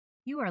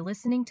You are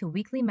listening to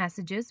weekly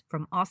messages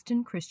from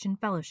Austin Christian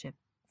Fellowship.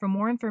 For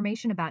more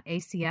information about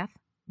ACF,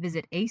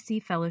 visit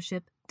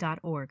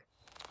acfellowship.org.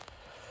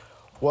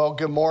 Well,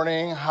 good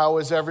morning. How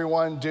is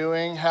everyone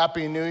doing?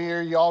 Happy New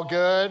Year. Y'all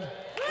good?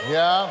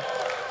 Yeah?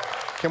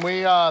 Can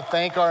we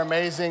thank our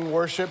amazing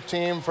worship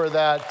team for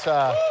that?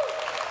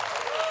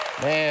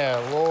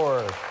 Man,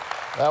 Lord,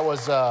 that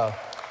was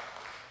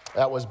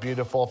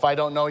beautiful. If I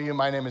don't know you,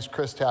 my name is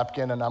Chris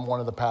Tapkin, and I'm one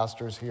of the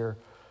pastors here.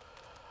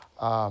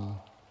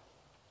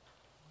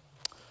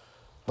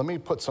 Let me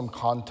put some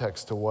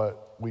context to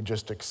what we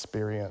just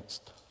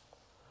experienced.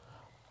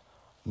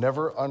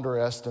 Never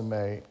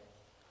underestimate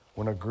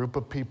when a group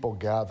of people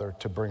gather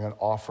to bring an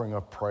offering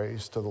of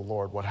praise to the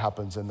Lord, what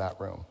happens in that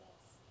room.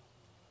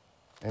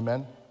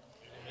 Amen?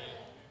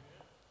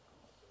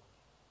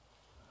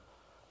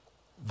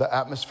 The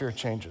atmosphere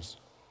changes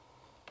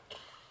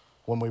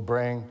when we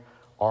bring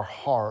our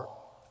heart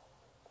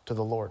to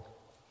the Lord.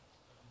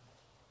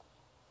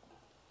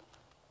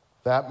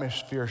 The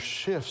atmosphere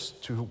shifts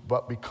to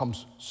what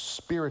becomes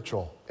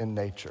spiritual in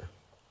nature.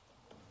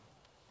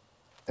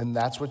 And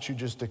that's what you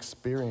just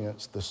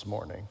experienced this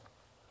morning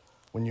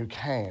when you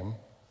came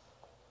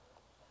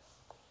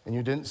and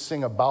you didn't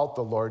sing about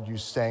the Lord, you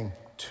sang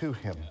to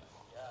him.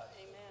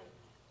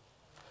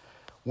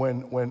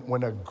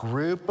 When a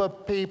group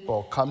of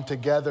people come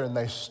together and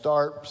they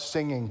start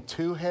singing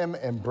to him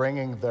and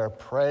bringing their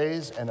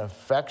praise and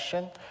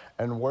affection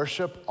and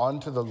worship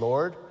onto the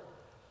Lord,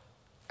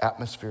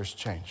 atmospheres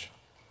change.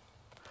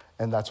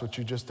 And that's what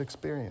you just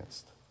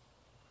experienced.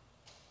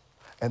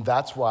 And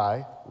that's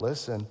why,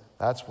 listen,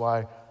 that's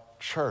why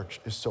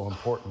church is so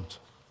important.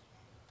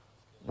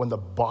 When the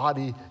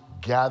body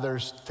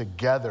gathers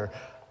together,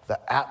 the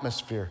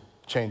atmosphere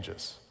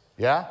changes.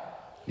 Yeah?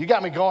 You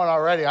got me going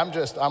already. I'm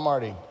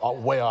already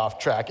way off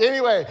track.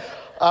 Anyway,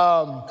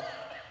 I'm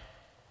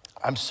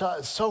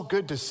so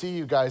good to see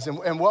you guys.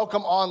 And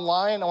welcome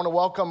online. I want to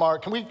welcome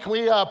can we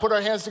put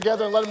our hands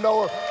together and let them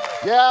know?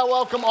 Yeah,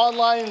 welcome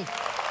online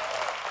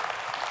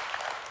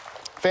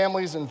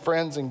families and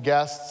friends and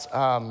guests.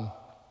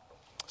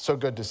 So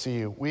good to see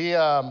you. We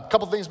a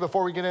couple things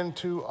before we get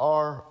into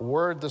our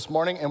word this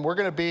morning, and we're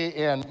going to be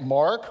in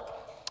Mark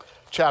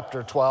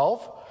chapter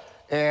 12.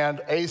 And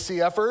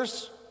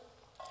ACFers,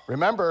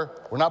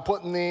 remember, we're not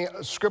putting the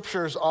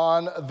scriptures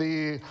on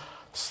the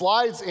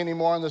slides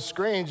anymore on the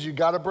screens. You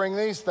got to bring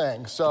these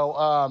things.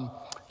 So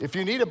if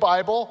you need a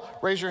Bible,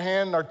 raise your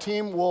hand and our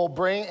team will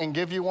bring and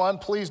give you one.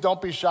 Please don't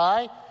be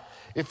shy.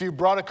 If you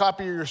brought a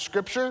copy of your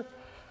scripture,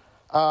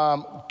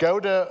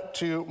 go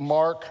to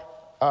Mark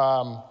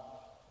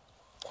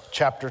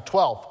chapter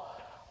 12.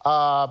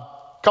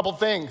 Couple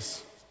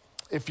things.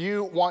 If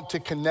you want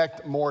to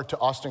connect more to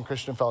Austin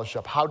Christian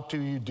Fellowship, how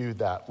do you do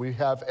that? We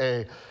have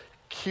a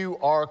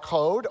QR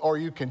code, or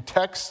you can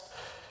text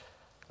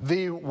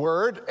the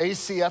word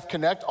ACF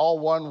Connect, all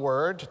one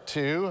word,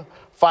 to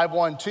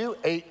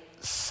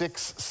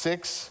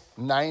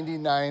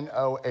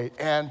 512-866-9908.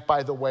 And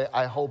by the way,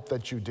 I hope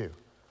that you do.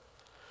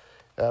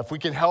 If we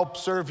can help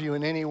serve you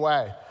in any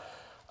way,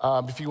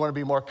 if you want to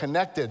be more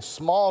connected,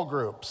 small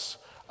groups,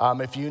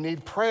 if you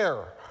need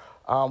prayer,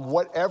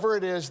 whatever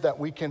it is that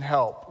we can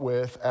help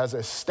with as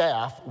a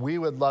staff, we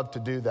would love to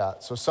do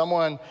that. So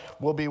someone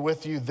will be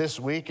with you this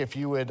week if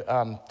you would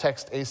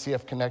text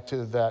ACF Connect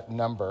to that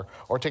number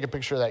or take a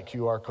picture of that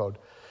QR code.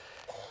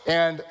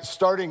 And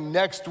starting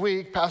next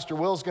week, Pastor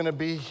Will's going to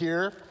be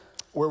here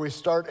where we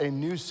start a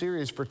new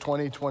series for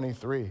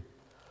 2023.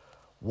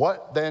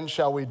 What then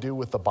shall we do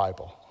with the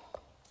Bible?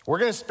 We're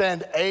going to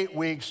spend 8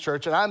 weeks,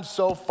 church, and I'm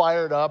so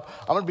fired up.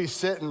 I'm going to be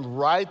sitting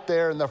right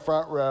there in the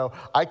front row.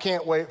 I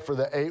can't wait for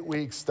the 8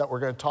 weeks that we're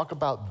going to talk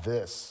about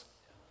this.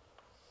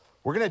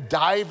 We're going to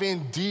dive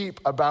in deep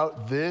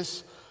about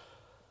this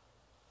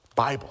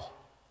Bible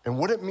and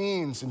what it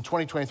means in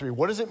 2023.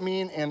 What does it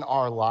mean in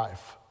our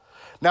life?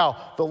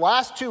 Now, the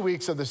last 2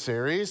 weeks of the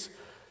series,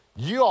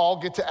 you all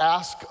get to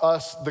ask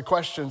us the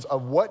questions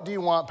of what do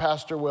you want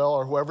Pastor Will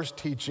or whoever's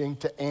teaching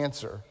to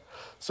answer.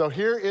 So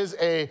here is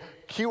a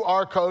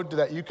QR code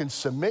that you can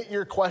submit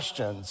your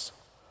questions.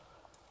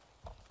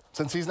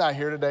 Since he's not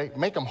here today,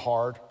 make them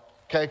hard.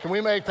 Okay, can we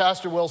make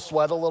Pastor Will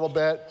sweat a little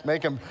bit?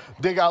 Make him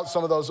dig out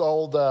some of those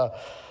old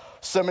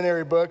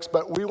seminary books.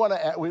 But we want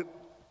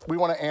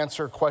to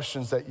answer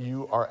questions that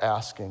you are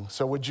asking.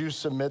 So would you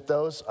submit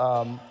those?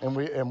 And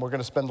we're going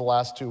to spend the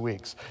last 2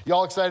 weeks.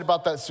 Y'all excited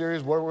about that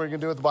series? What are we going to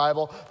do with the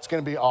Bible? It's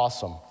going to be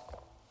awesome.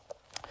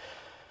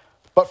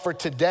 But for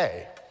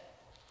today,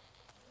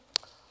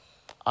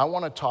 I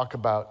want to talk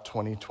about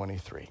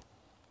 2023.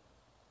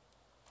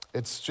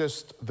 It's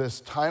just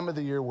this time of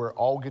the year where it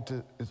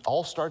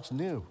all starts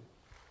new.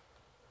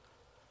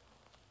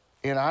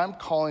 And I'm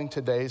calling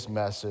today's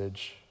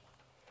message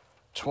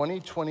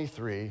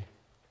 2023,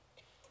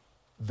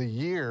 the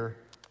year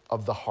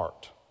of the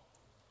heart.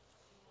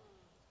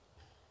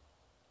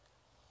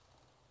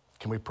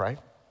 Can we pray?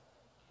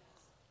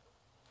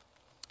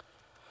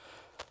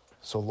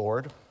 So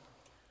Lord,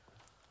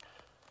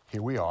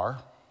 here we are.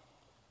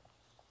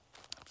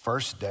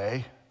 First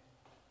day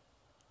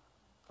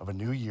of a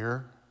new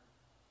year,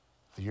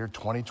 the year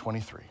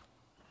 2023.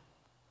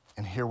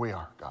 And here we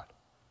are, God.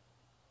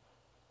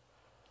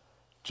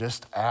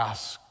 Just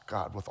ask,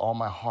 God, with all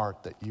my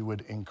heart that you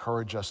would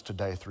encourage us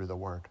today through the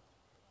word.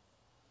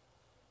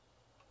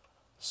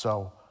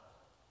 So,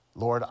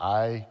 Lord,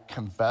 I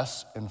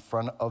confess in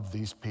front of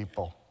these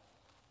people,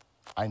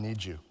 I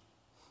need you.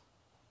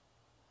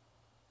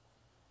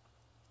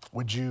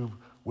 Would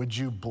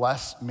you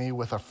bless me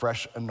with a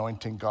fresh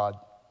anointing, God,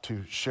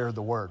 to share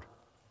the word?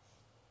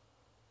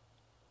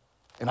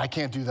 And I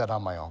can't do that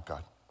on my own,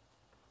 God.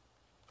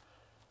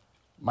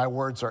 My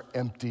words are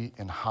empty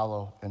and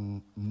hollow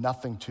and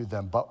nothing to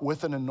them. But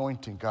with an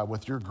anointing, God,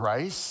 with your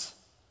grace,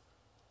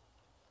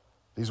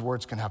 these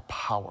words can have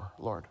power,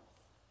 Lord.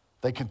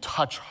 They can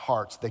touch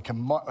hearts. They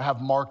can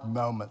have marked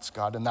moments,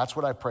 God. And that's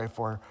what I pray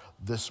for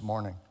this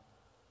morning.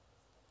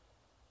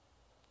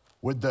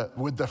 Would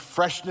the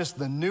freshness,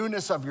 the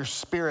newness of your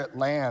spirit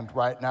land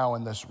right now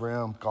in this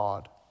room,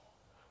 God?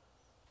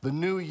 The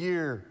new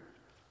year.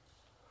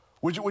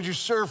 Would you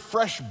serve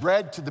fresh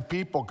bread to the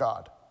people,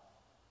 God,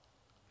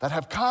 that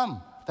have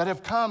come,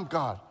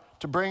 God,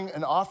 to bring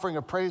an offering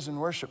of praise and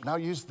worship. Now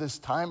use this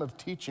time of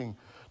teaching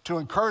to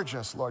encourage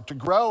us, Lord, to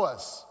grow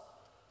us,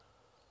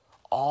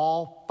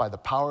 all by the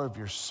power of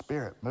your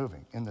spirit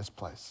moving in this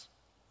place.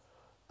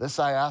 This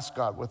I ask,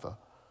 God, with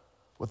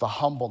a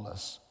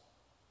humbleness,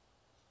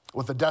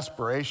 with a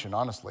desperation,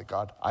 honestly,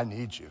 God, I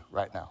need you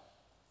right now.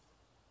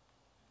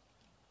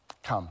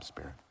 Come,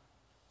 Spirit.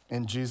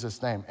 In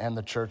Jesus' name. And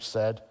the church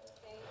said,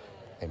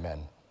 Amen.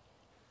 Amen.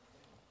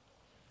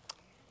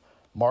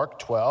 Mark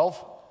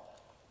 12,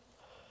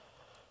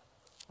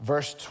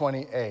 verse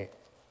 28.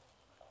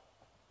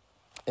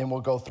 And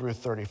we'll go through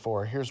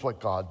 34. Here's what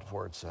God's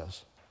word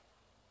says.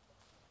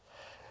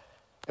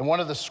 And one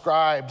of the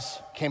scribes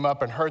came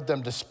up and heard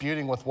them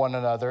disputing with one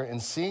another,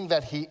 and seeing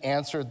that he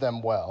answered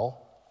them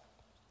well,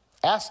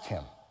 asked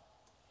him,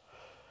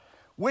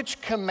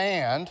 which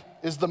command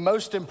is the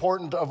most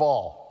important of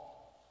all?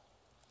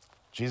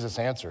 Jesus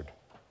answered,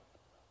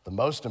 the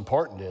most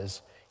important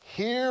is,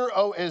 hear,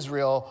 O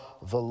Israel,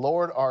 the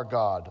Lord our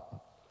God,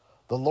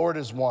 the Lord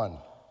is one.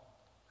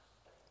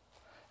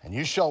 And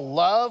you shall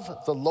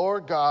love the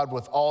Lord God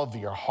with all of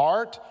your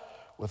heart,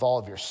 with all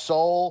of your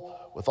soul,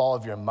 with all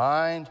of your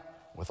mind,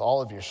 with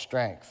all of your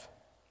strength.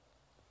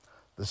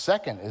 The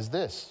second is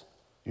this,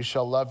 you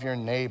shall love your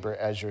neighbor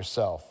as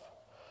yourself.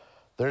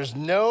 There's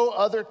no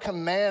other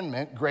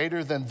commandment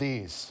greater than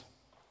these.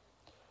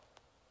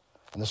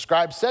 And the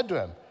scribe said to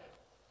him,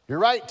 you're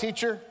right,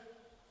 teacher.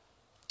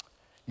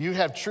 You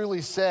have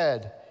truly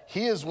said,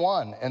 he is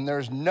one, and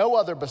there's no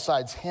other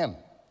besides him.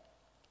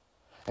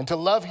 And to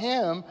love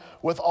him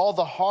with all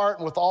the heart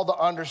and with all the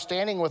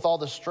understanding, with all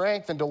the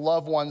strength, and to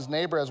love one's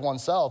neighbor as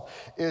oneself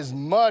is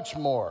much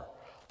more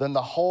than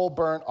the whole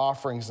burnt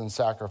offerings and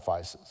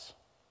sacrifices.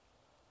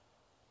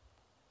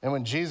 And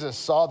when Jesus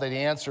saw that he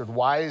answered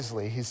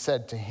wisely, he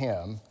said to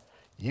him,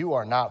 you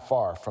are not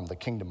far from the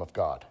kingdom of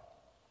God.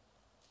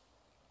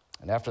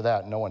 And after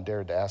that, no one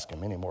dared to ask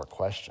him any more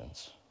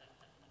questions.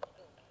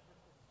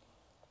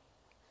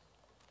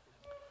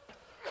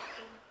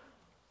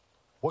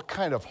 What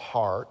kind of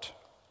heart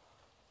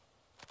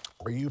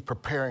are you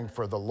preparing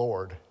for the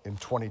Lord in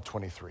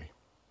 2023?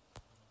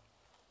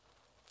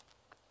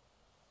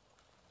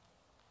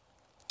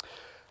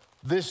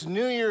 This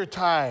New Year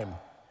time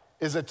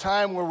is a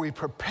time where we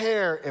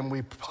prepare and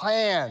we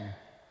plan.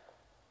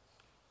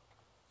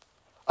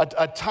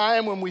 A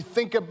time when we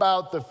think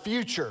about the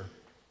future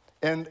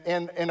and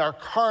in our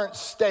current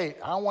state.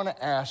 I want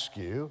to ask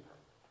you,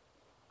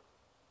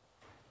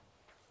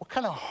 what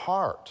kind of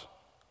heart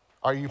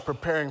are you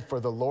preparing for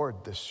the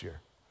Lord this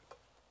year?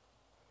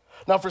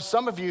 Now, for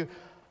some of you,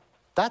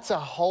 that's a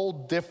whole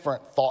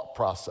different thought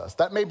process.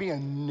 That may be a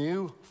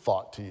new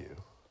thought to you.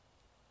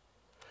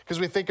 Because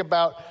we think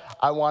about,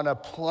 I want to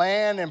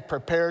plan and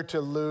prepare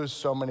to lose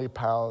so many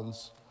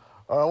pounds,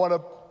 or I want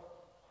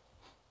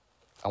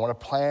to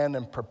plan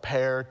and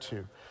prepare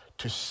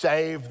to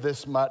save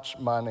this much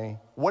money,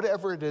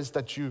 whatever it is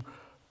that you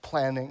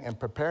planning and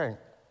preparing.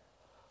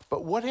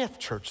 But what if,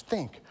 church,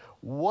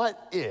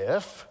 what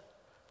if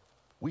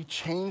we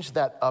change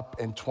that up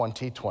in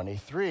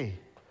 2023?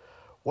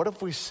 What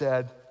if we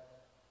said,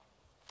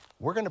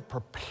 we're going to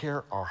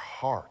prepare our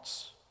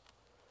hearts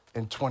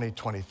in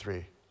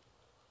 2023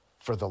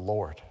 for the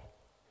Lord?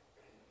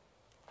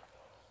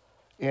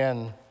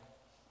 In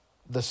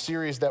the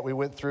series that we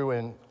went through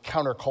in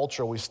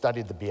Counterculture, we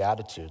studied the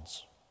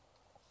Beatitudes.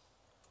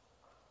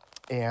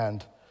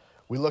 And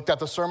we looked at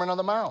the Sermon on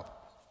the Mount.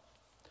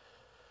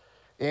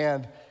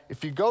 And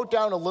if you go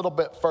down a little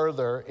bit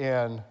further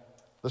in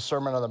the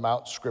Sermon on the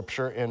Mount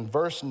scripture, in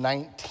verse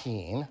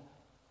 19,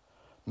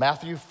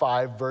 Matthew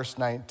 5, verse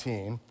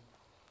 19,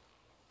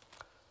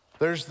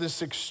 there's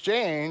this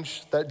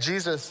exchange that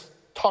Jesus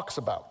talks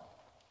about.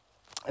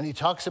 And he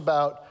talks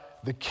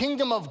about the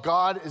kingdom of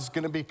God is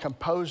going to be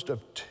composed of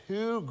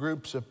two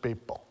groups of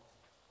people.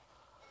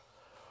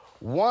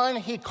 One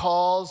he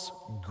calls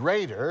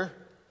greater,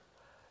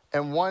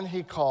 and one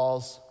he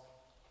calls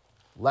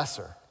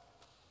lesser.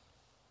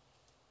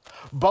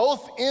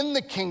 both in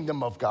the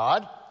kingdom of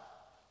God,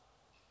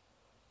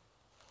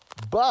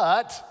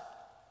 but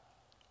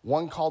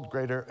one called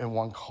greater and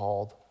one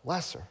called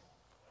lesser.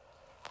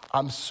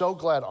 I'm so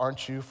glad,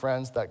 aren't you,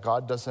 friends, that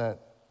God doesn't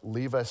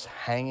leave us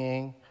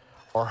hanging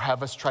or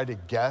have us try to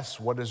guess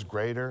what is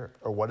greater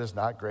or what is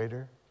not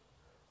greater.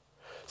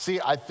 See,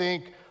 I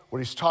think what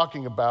he's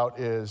talking about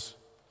is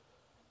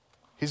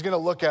he's going to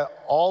look at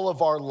all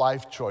of our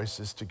life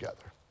choices together.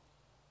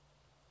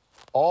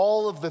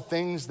 All of the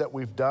things that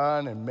we've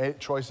done and made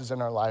choices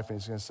in our life, and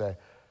he's going to say,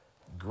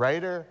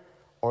 greater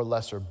or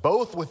lesser,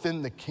 both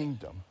within the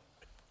kingdom.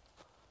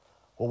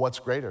 Well, what's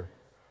greater?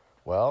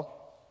 Well,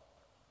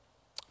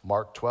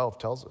 Mark 12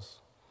 tells us,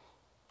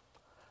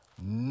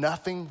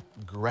 nothing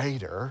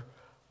greater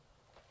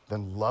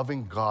than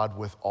loving God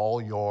with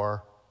all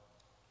your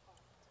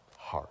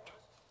heart.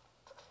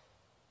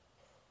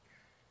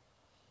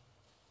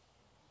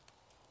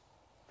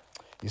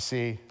 You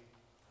see,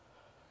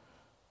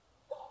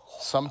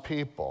 some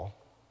people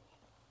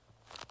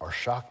are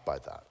shocked by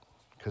that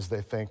because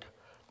they think,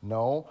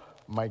 no,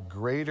 my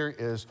greater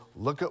is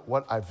look at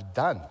what I've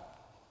done.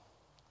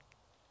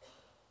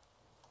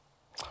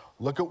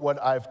 Look at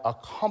what I've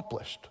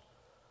accomplished.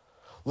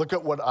 Look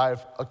at what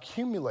I've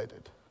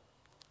accumulated.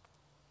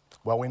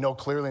 Well, we know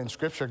clearly in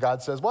Scripture,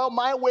 God says, well,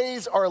 my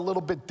ways are a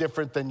little bit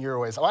different than your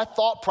ways. My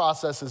thought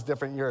process is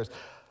different than yours.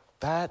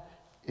 That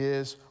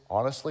is,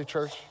 honestly,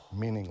 church,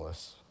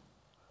 meaningless.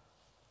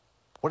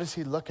 What does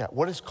he look at?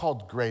 What is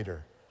called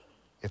greater?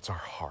 It's our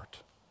heart.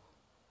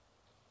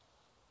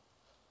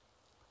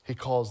 He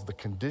calls the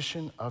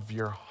condition of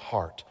your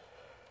heart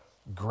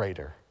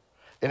greater.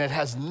 And it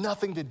has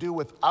nothing to do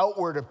with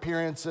outward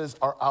appearances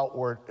or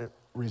outward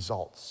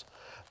results.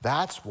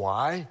 That's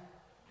why,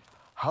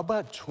 how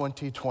about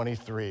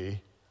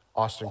 2023,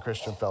 Austin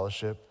Christian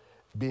Fellowship,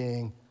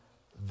 being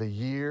the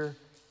year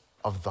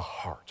of the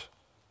heart?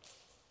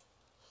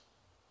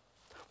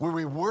 Where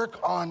we work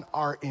on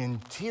our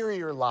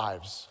interior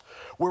lives,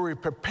 where we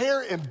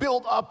prepare and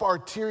build up our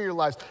interior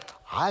lives.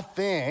 I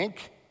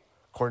think,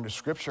 according to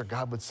Scripture,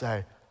 God would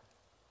say,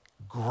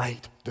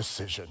 great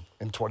decision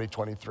in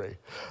 2023.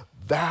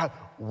 That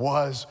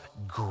was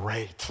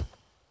great.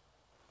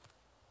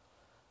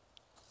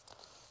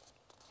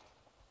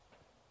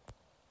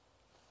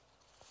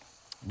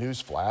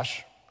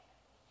 Newsflash,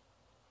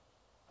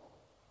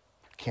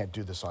 can't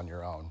do this on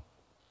your own.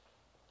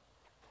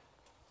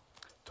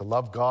 To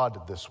love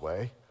God this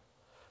way,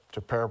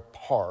 to prepare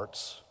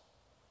hearts,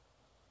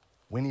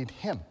 we need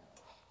him.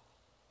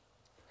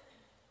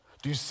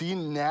 Do you see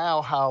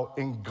now how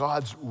in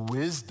God's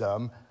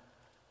wisdom,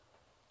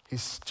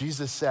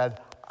 Jesus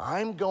said,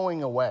 I'm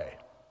going away.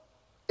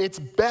 It's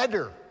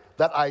better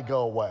that I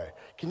go away.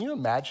 Can you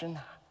imagine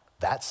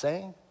that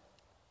saying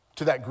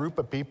to that group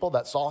of people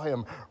that saw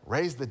him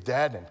raise the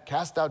dead and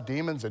cast out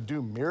demons and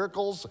do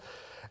miracles,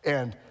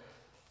 and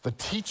the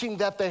teaching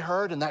that they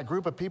heard in that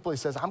group of people? He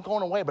says, I'm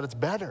going away, but it's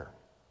better.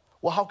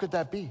 Well, how could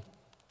that be?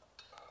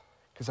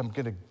 Because I'm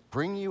going to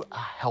bring you a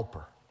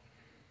helper.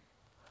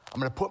 I'm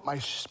going to put my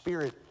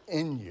Spirit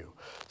in you.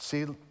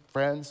 See,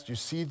 friends, do you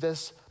see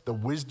this? The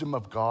wisdom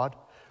of God.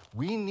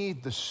 We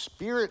need the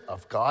Spirit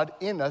of God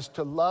in us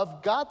to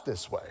love God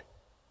this way.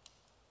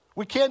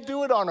 We can't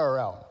do it on our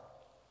own.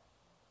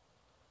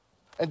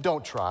 And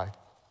don't try,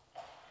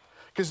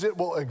 because it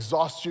will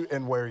exhaust you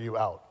and wear you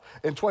out.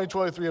 In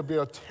 2023, it'll be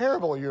a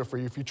terrible year for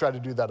you if you try to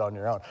do that on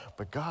your own.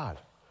 But God,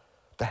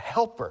 the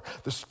helper,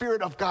 the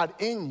Spirit of God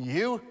in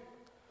you,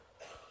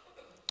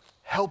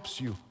 helps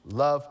you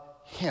love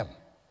him.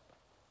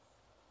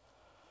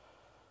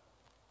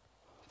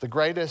 The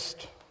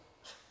greatest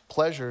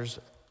pleasures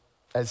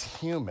as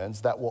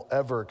humans that we'll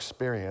ever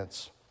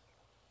experience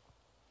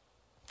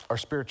are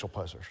spiritual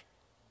pleasures.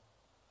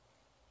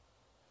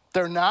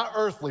 They're not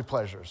earthly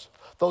pleasures.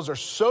 Those are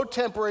so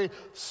temporary,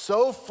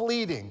 so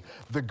fleeting.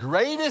 The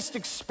greatest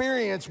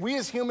experience we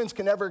as humans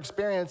can ever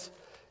experience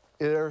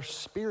are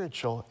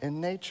spiritual in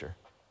nature.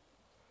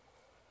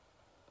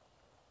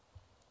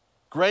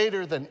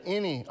 Greater than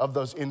any of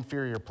those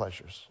inferior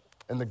pleasures,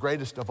 and the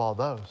greatest of all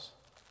those,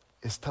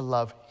 is to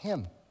love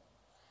him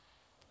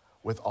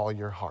with all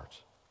your heart.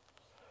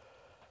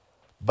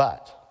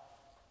 But,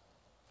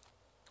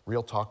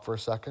 real talk for a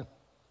second.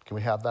 Can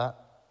we have that?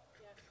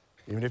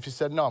 Even if you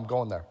said, no, I'm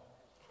going there.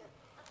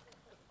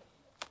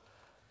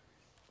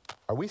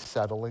 Are we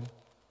settling?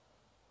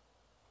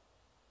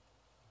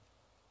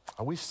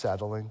 Are we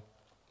settling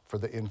for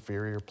the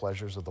inferior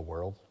pleasures of the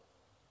world?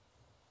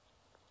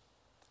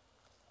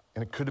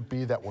 And could it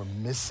be that we're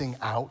missing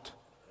out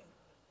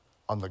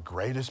on the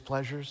greatest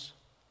pleasures,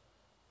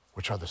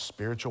 which are the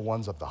spiritual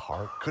ones of the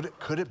heart?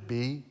 Could it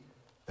be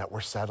that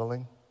we're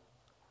settling?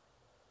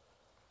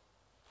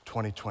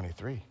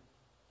 2023,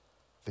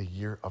 the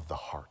year of the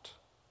heart.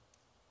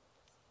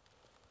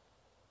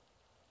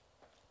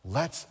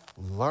 Let's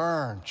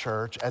learn,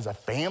 church, as a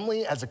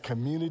family, as a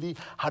community,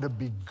 how to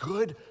be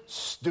good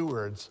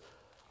stewards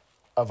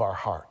of our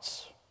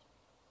hearts.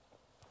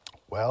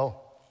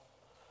 Well,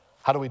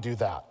 how do we do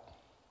that?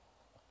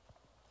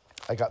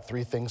 I got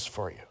 3 things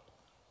for you.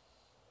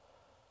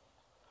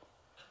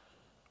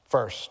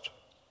 First,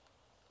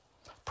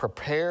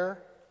 prepare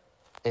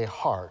a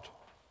heart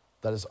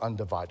that is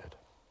undivided.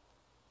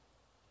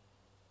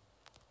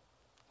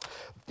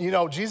 You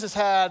know, Jesus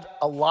had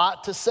a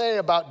lot to say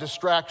about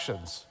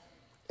distractions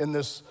in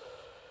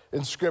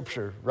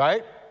Scripture,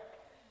 right?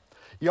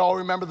 You all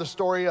remember the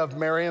story of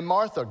Mary and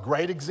Martha,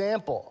 great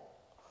example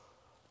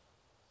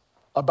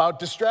about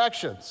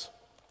distractions.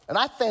 And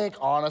I think,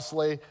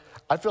 honestly,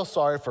 I feel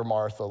sorry for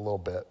Martha a little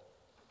bit.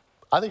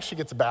 I think she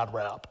gets a bad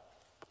rap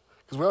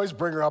because we always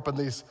bring her up in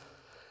these.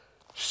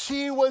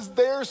 She was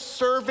there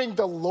serving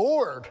the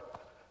Lord.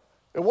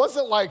 It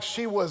wasn't like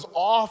she was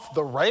off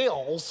the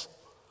rails.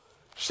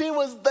 She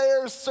was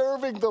there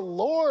serving the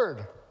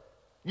Lord,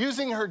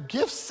 using her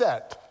gift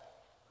set.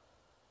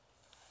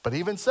 But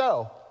even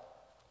so,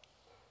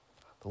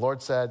 the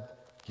Lord said,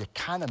 you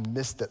kind of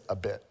missed it a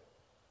bit.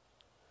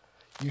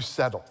 You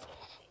settled.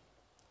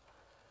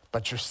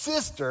 But your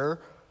sister,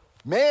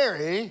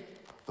 Mary,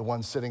 the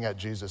one sitting at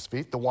Jesus'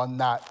 feet, the one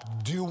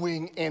not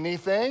doing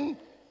anything,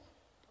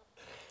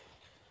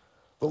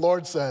 the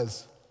Lord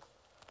says,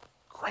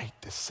 great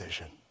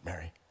decision,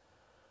 Mary.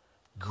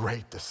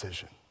 Great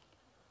decision.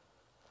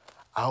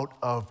 Out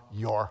of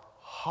your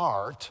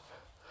heart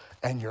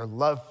and your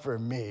love for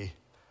me,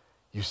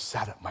 you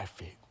sat at my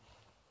feet.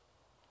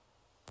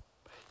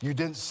 You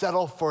didn't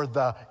settle for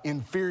the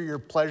inferior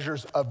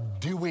pleasures of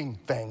doing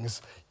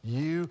things.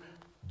 You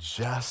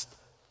just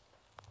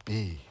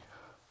be.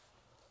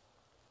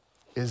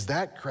 Is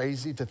that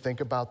crazy to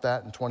think about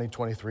that in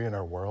 2023 in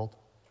our world?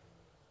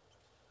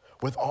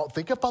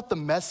 Think about the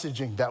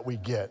messaging that we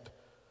get.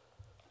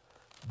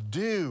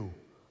 Do,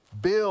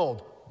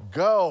 build,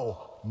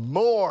 go,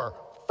 more,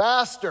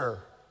 faster.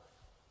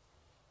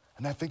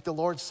 And I think the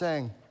Lord's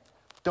saying,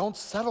 don't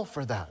settle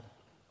for that.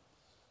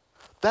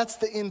 That's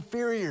the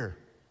inferior.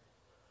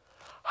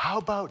 How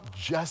about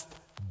just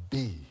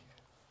be?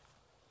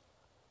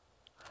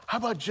 How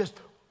about just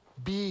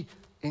be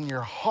in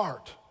your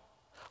heart?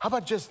 How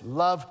about just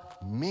love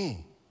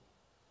me?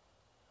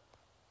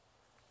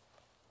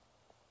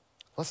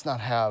 Let's not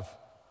have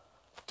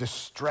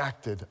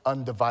distracted,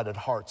 undivided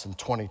hearts in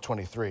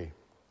 2023.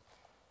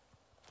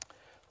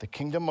 The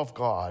kingdom of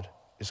God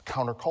is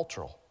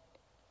countercultural.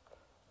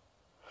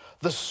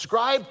 The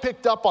scribe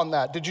picked up on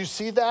that. Did you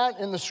see that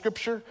in the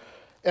scripture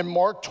in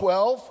Mark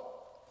 12?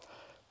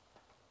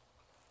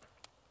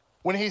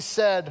 When he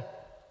said,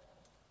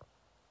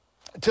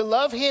 to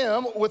love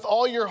him with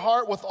all your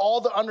heart, with all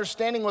the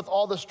understanding, with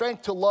all the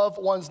strength, to love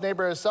one's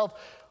neighbor as self.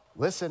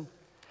 Listen,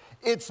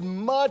 it's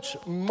much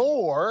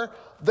more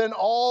than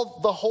all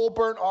the whole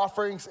burnt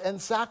offerings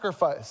and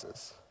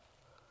sacrifices.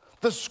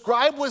 The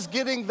scribe was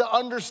getting the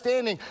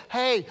understanding,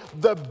 hey,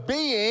 the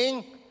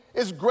being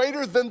is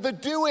greater than the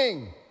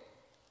doing.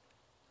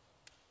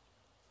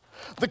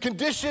 The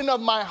condition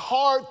of my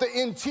heart, the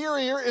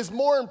interior, is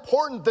more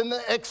important than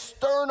the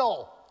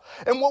external.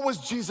 And what was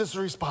Jesus'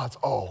 response?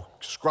 Oh,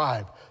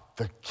 scribe,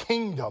 the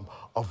kingdom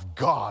of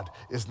God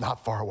is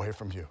not far away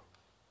from you.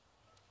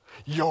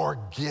 You're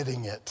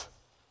getting it.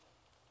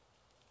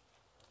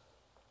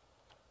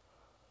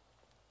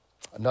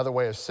 Another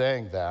way of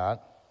saying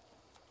that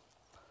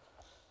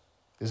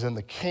is in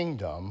the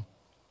kingdom,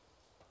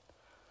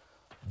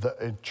 the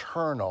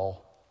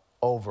internal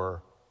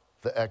over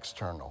the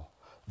external,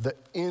 the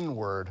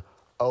inward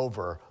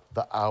over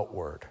the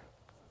outward,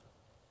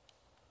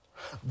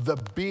 the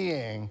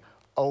being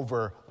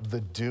over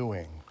the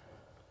doing.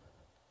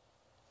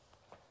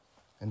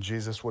 And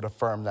Jesus would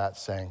affirm that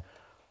saying,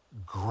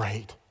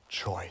 great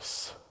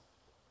choice,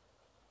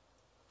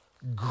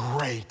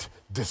 great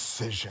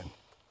decision.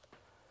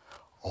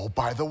 Oh,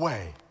 by the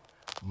way,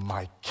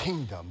 my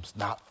kingdom's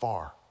not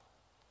far.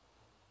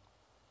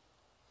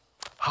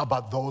 How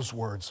about those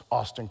words,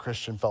 Austin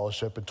Christian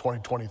Fellowship in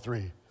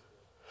 2023?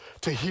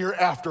 To hear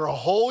after a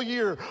whole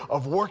year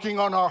of working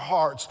on our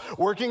hearts,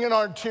 working in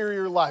our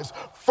interior lives,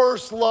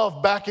 first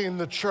love back in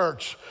the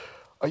church,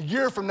 a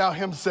year from now,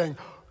 him saying,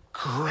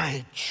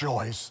 great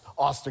choice,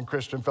 Austin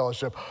Christian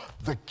Fellowship.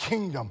 The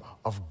kingdom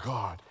of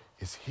God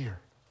is here.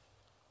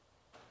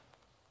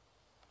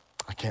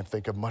 I can't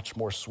think of much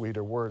more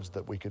sweeter words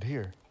that we could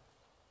hear.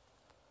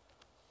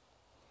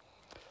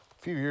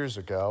 A few years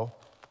ago,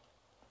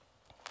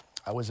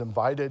 I was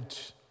invited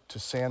to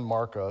San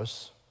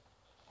Marcos,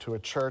 to a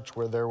church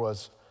where there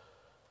was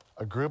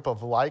a group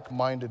of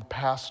like-minded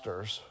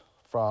pastors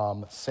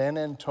from San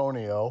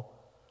Antonio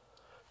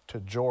to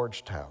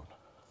Georgetown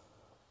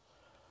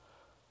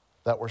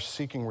that were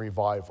seeking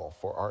revival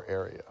for our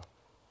area.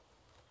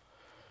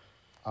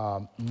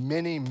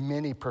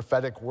 Many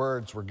prophetic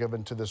words were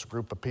given to this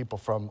group of people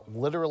from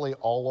literally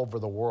all over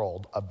the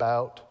world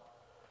about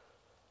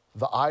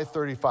the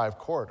I-35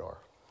 corridor.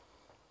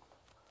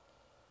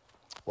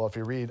 Well, if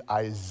you read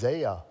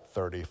Isaiah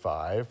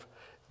 35,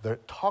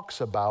 that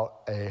talks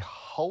about a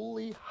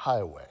holy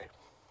highway.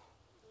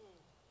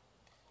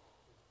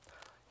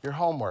 Your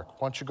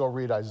homework, why don't you go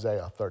read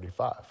Isaiah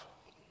 35.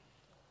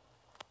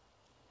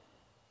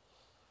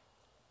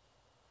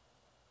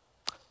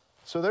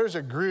 So there's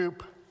a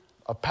group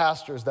of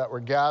pastors that were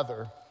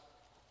gathered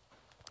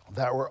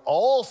that were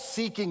all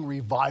seeking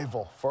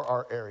revival for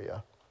our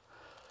area.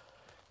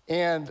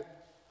 And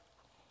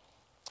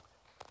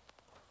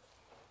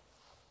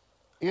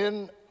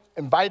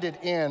invited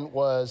in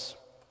was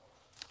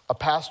a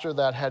pastor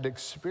that had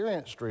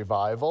experienced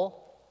revival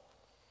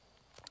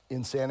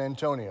in San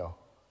Antonio.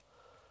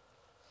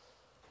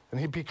 And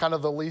he'd be kind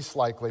of the least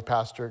likely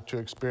pastor to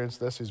experience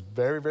this. He's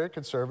very, very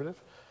conservative.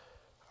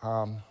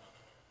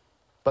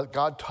 But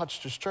God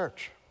touched his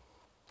church.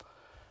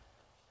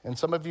 And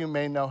some of you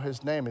may know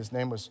his name. His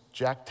name was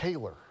Jack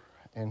Taylor,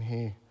 and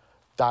he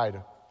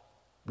died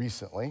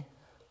recently.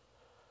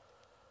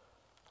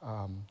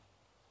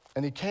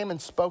 And he came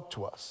and spoke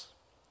to us.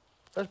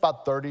 There's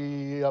about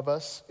 30 of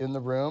us in the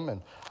room,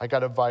 and I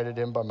got invited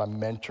in by my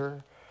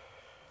mentor,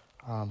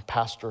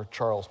 Pastor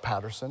Charles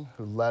Patterson,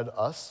 who led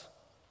us.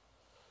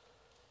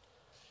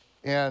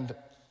 And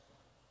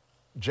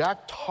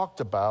Jack talked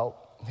about,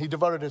 he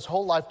devoted his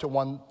whole life to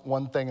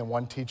one thing and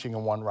one teaching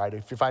and one writing.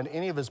 If you find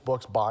any of his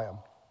books, buy them.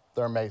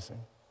 They're amazing.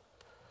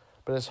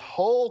 But his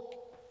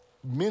whole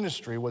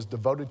ministry was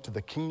devoted to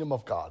the kingdom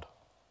of God.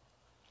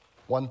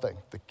 One thing,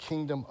 the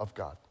kingdom of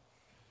God.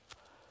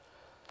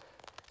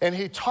 And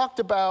he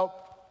talked about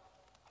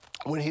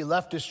when he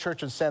left his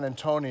church in San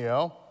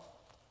Antonio,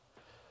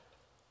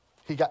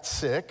 he got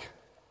sick,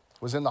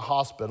 was in the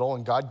hospital,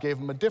 and God gave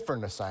him a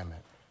different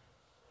assignment.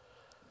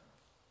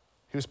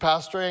 He was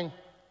pastoring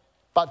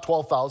about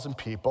 12,000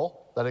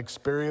 people that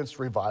experienced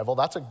revival.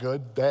 That's a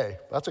good day.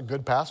 That's a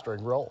good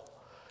pastoring role.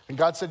 And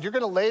God said, you're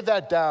going to lay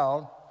that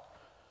down,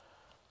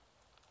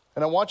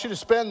 and I want you to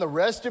spend the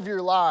rest of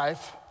your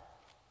life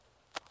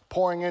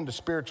pouring into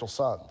spiritual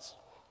sons.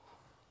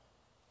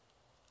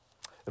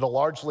 It'll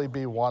largely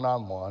be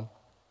one-on-one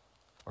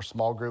or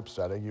small group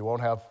setting. You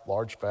won't have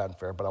large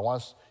fanfare, but I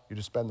want you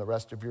to spend the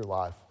rest of your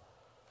life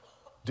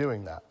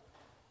doing that.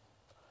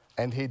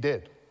 And he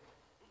did.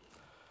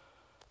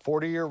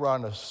 40-year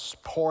run of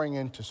pouring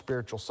into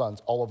spiritual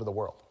sons all over the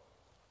world.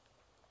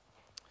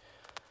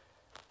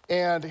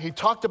 And he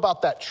talked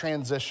about that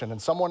transition,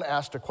 and someone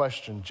asked a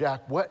question,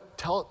 Jack,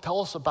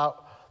 tell us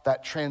about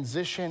that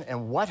transition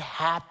and what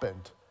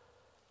happened,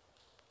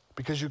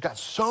 because you've got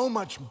so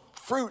much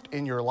fruit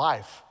in your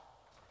life,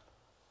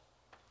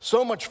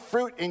 so much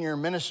fruit in your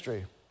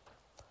ministry.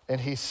 And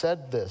he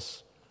said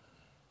this,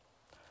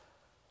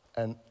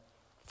 and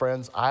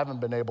friends, I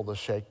haven't been able to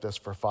shake this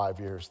for 5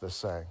 years, this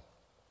saying.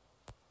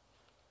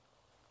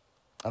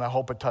 And I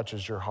hope it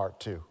touches your heart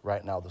too,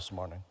 right now this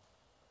morning.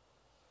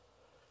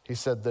 He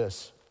said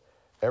this,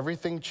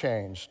 everything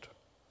changed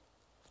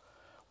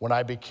when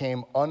I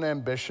became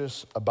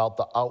unambitious about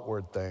the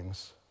outward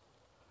things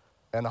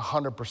and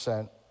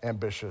 100%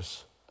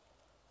 ambitious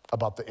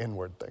about the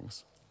inward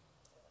things.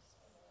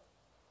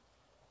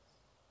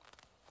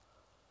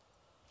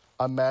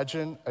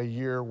 Imagine a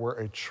year where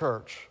a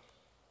church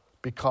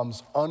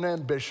becomes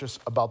unambitious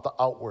about the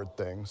outward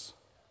things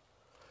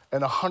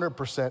and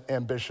 100%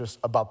 ambitious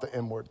about the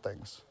inward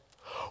things.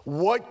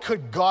 What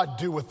could God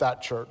do with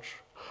that church?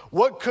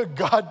 What could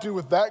God do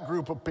with that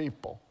group of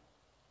people?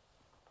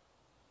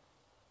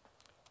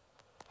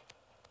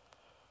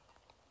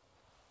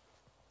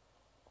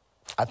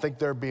 I think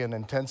there'd be an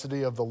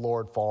intensity of the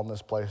Lord fall in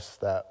this place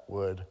that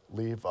would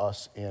leave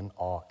us in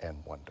awe and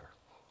wonder.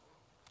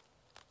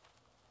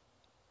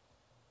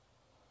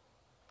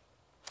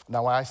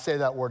 Now, when I say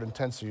that word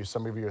intensity,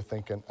 some of you are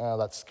thinking, oh,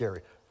 that's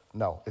scary.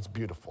 No, it's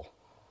beautiful.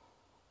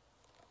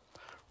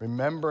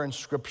 Remember in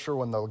Scripture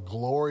when the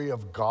glory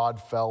of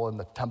God fell in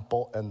the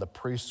temple and the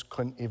priests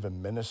couldn't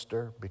even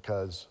minister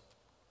because,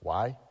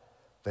 why?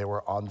 They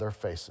were on their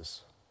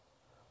faces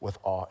with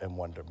awe and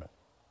wonderment.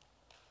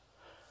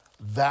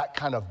 That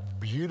kind of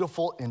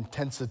beautiful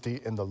intensity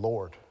in the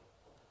Lord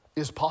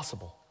is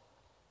possible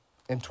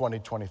in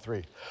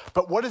 2023.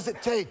 But what does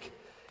it take?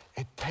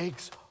 It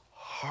takes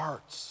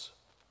hearts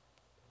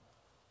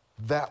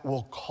that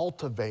will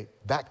cultivate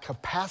that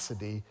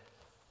capacity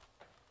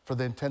for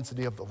the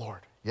intensity of the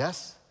Lord.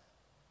 Yes?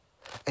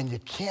 And you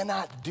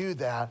cannot do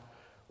that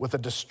with a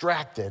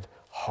distracted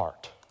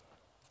heart.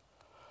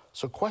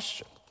 So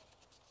question,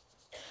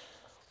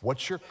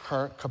 what's your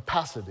current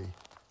capacity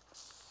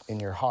in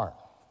your heart?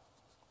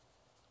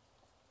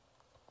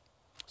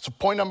 So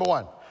point number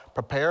one,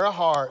 prepare a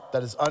heart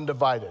that is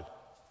undivided.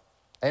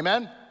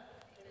 Amen?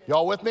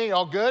 Y'all with me?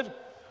 Y'all good?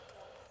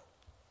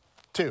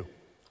 2,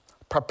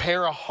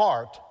 prepare a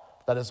heart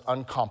that is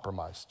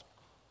uncompromised.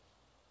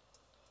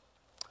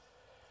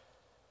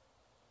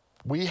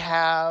 We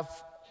have,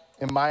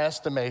 in my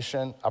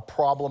estimation, a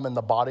problem in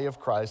the body of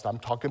Christ. I'm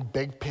talking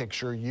big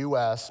picture,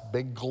 U.S.,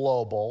 big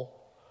global.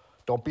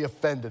 Don't be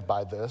offended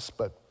by this,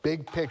 but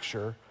big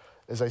picture,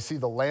 as I see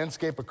the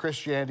landscape of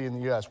Christianity in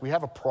the U.S., we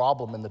have a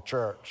problem in the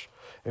church.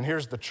 And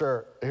here's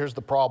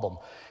the problem,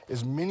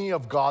 is many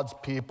of God's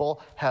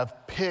people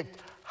have picked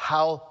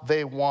how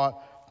they want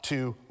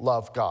to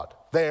love God.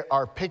 They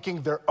are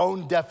picking their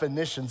own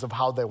definitions of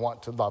how they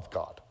want to love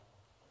God.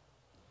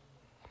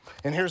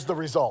 And here's the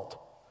result.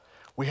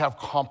 We have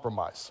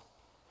compromise.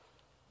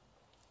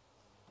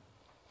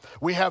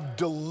 We have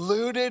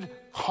deluded,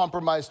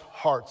 compromised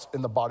hearts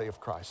in the body of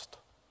Christ.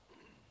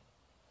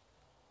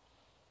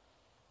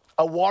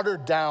 A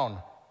watered down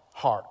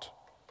heart.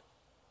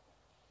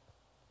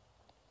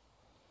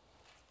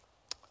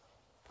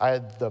 I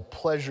had the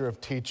pleasure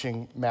of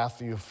teaching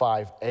Matthew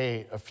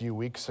 5:8 a few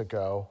weeks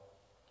ago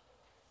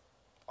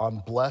on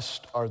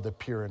blessed are the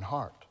pure in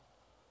heart.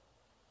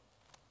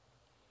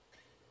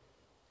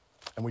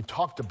 And we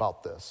talked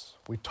about this.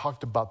 We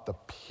talked about the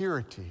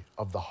purity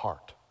of the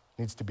heart.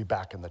 It needs to be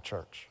back in the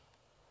church.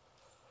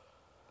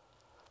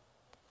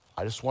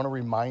 I just want to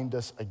remind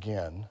us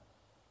again,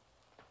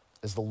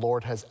 as the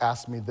Lord has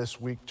asked me this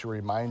week to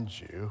remind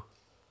you,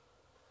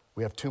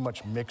 we have too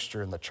much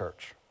mixture in the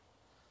church.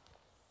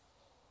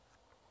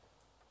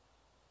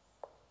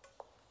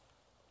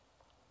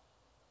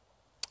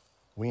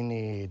 We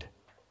need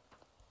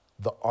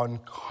the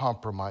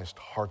uncompromised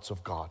hearts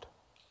of God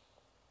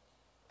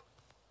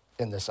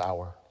in this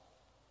hour.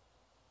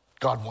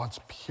 God wants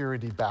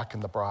purity back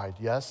in the bride,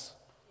 yes?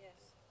 Yes.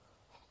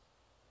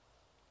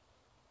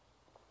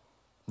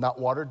 Not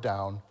watered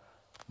down,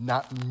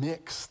 not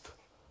mixed,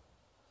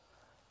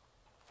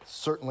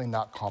 certainly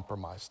not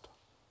compromised.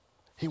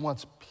 He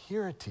wants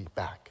purity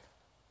back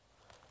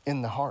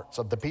in the hearts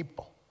of the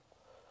people.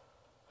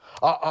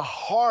 A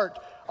heart,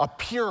 a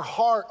pure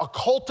heart, a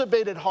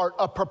cultivated heart,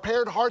 a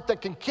prepared heart that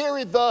can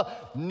carry the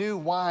new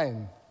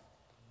wine.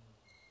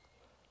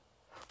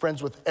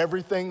 Friends, with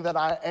everything that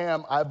I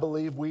am, I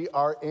believe we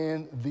are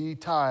in the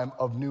time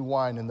of new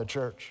wine in the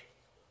church.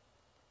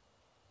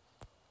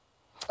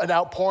 An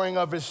outpouring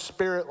of his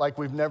Spirit like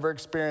we've never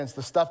experienced,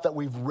 the stuff that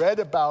we've read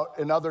about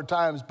in other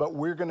times, but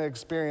we're going to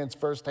experience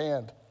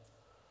firsthand.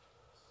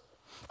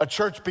 A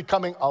church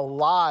becoming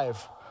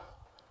alive.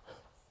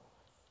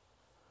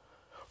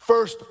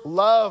 First,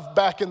 love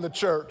back in the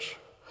church.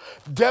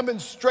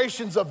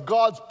 Demonstrations of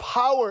God's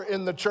power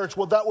in the church.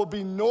 Well, that will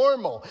be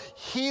normal.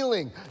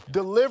 Healing,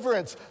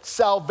 deliverance,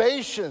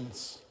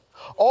 salvations.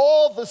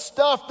 All the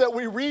stuff that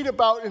we read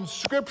about in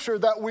Scripture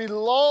that we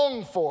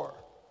long for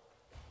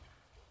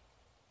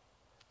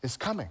is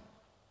coming.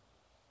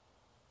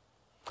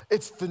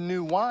 It's the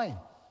new wine.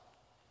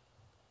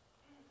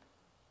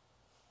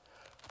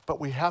 But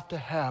we have to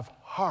have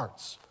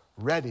hearts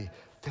ready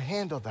to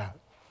handle that.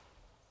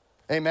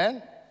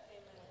 Amen?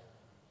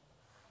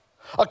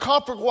 A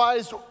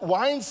compromised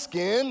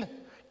wineskin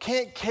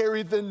can't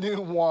carry the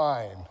new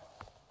wine.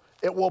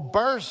 It will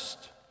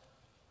burst.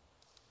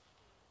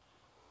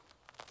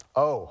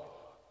 Oh,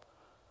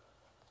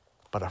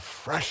 but a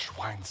fresh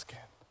wineskin,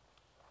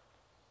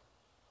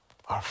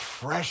 a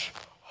fresh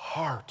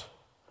heart,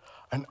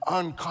 an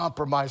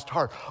uncompromised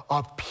heart,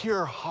 a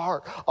pure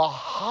heart, a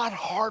hot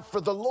heart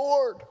for the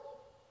Lord.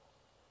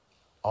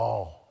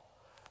 Oh,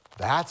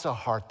 that's a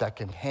heart that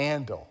can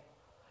handle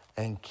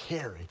and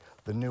carry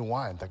the new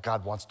wine that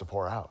God wants to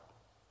pour out.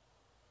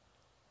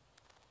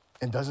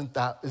 And isn't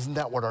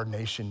that what our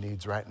nation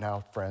needs right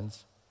now,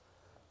 friends?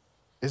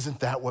 Isn't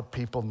that what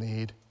people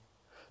need?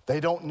 They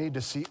don't need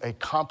to see a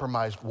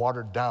compromised,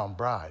 watered down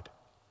bride.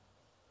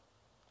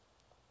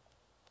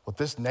 What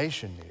this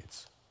nation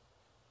needs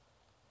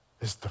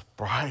is the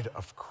bride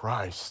of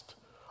Christ,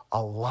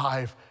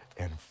 alive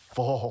and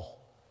full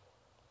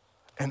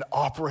and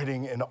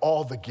operating in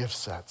all the gift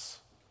sets.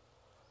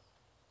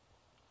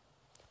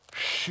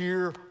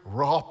 Sheer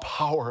raw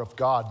power of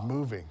God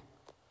moving.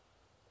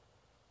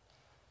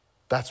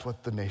 That's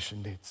what the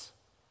nation needs.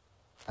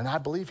 And I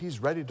believe he's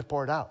ready to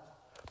pour it out.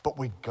 But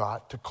we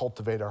got to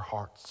cultivate our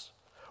hearts.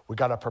 We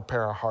got to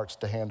prepare our hearts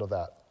to handle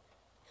that.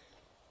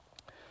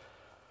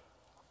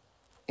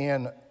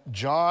 In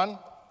John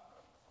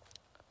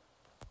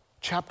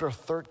chapter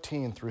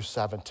 13 through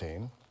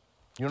 17,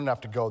 you don't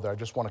have to go there. I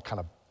just want to kind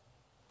of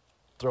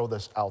throw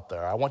this out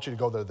there. I want you to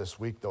go there this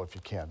week, though, if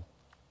you can.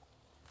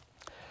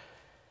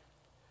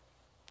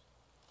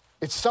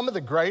 It's some of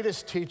the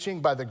greatest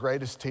teaching by the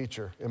greatest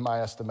teacher, in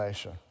my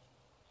estimation.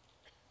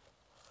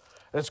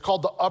 And it's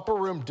called the Upper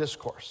Room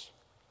Discourse.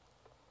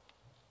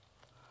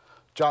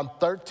 John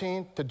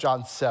 13 to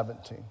John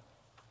 17,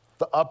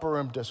 the Upper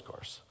Room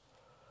Discourse.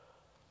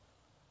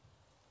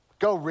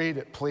 Go read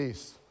it,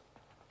 please.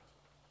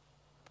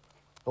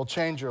 It'll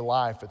change your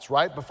life. It's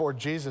right before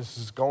Jesus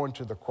is going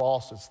to the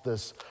cross. It's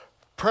this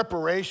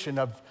preparation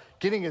of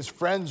getting his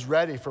friends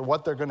ready for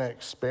what they're going to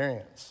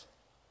experience.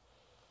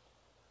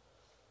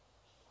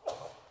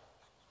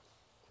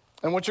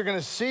 And what you're going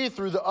to see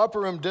through the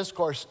Upper Room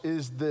Discourse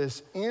is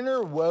this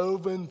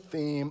interwoven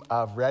theme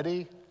of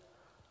ready,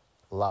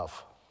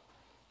 love.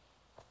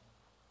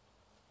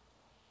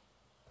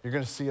 You're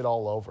going to see it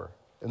all over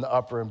in the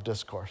Upper Room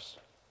Discourse.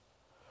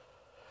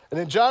 And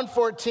in John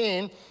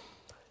 14,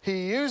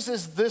 he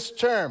uses this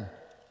term.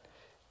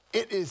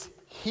 It is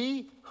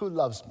he who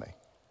loves me.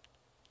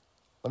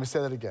 Let me say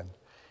that again.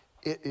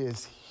 It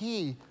is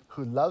he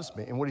who loves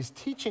me. And what he's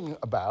teaching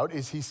about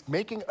is he's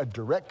making a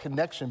direct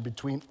connection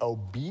between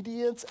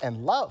obedience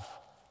and love.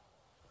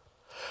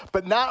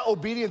 But not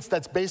obedience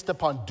that's based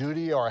upon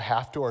duty or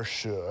have to or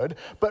should,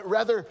 but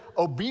rather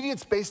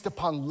obedience based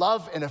upon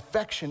love and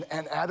affection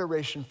and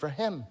adoration for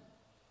him.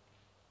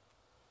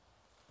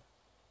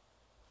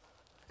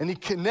 And he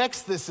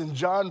connects this in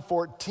John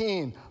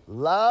 14,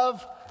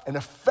 love and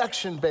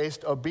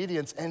affection-based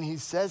obedience. And he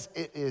says,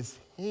 it is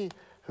he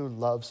who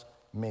loves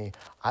me.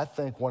 I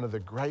think one of the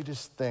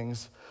greatest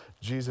things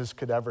Jesus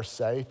could ever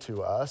say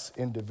to us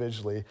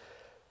individually,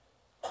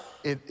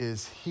 it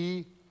is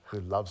he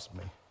who loves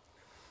me.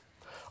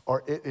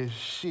 Or it is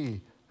she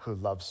who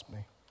loves me.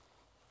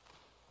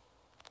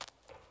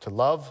 To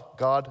love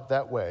God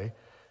that way,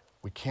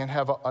 we can't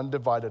have an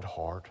undivided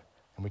heart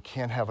and we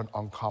can't have an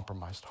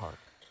uncompromised heart.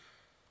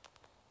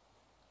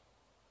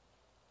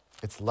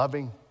 It's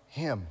loving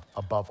him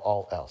above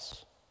all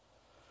else.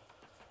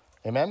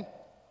 Amen?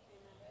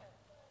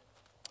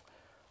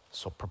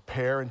 So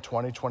prepare in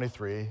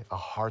 2023 a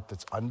heart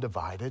that's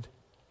undivided.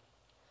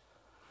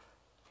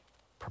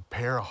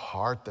 Prepare a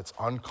heart that's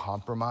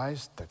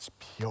uncompromised, that's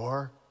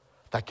pure,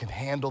 that can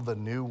handle the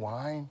new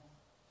wine.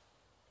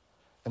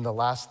 And the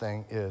last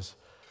thing is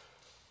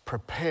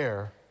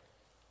prepare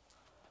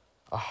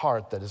a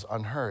heart that is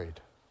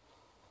unhurried.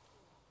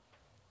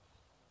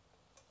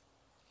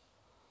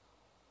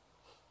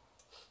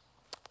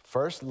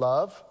 First,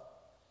 love.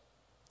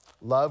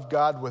 Love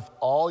God with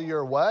all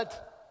your what?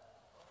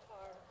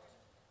 Heart.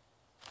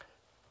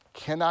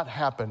 Cannot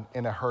happen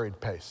in a hurried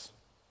pace.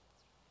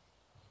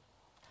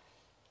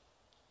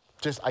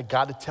 I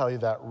got to tell you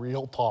that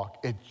real talk.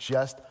 It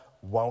just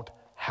won't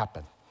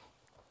happen.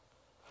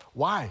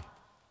 Why?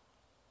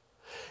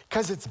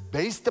 Because it's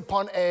based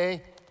upon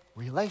a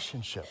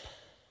relationship.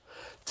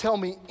 Tell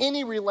me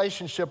any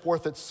relationship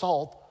worth its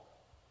salt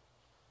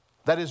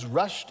that is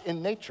rushed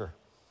in nature.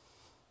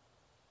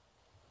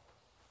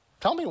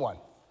 Tell me one.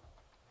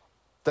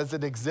 Does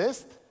it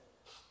exist?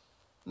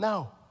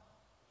 No.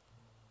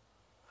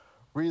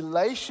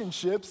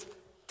 Relationships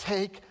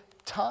take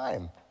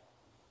time.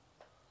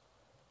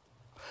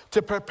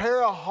 To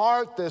prepare a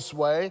heart this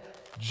way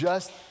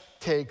just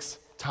takes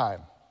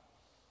time.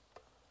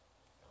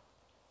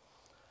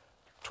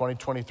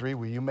 2023,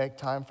 will you make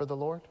time for the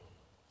Lord?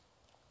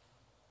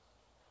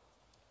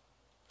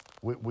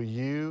 Will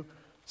you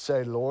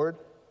say, Lord,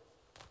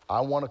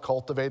 I want to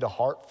cultivate a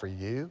heart for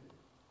you?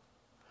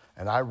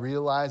 And I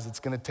realize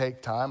it's going to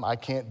take time. I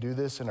can't do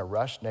this in a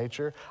rushed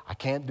nature. I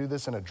can't do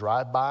this in a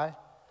drive-by.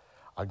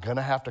 I'm going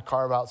to have to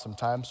carve out some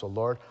time. So,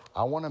 Lord,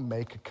 I want to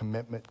make a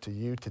commitment to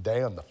you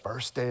today on the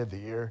first day of the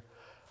year.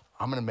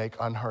 I'm going to make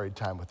unhurried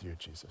time with you,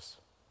 Jesus.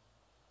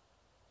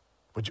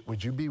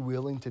 Would you be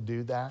willing to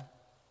do that?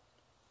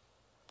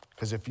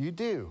 Because if you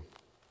do,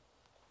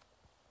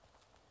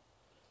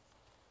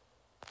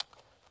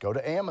 go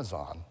to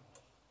Amazon,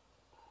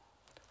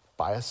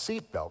 buy a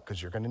seatbelt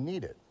because you're going to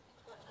need it.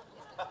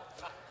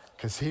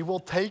 Because he will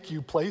take you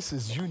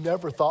places you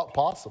never thought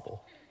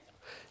possible.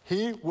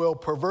 He will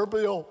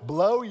proverbially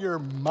blow your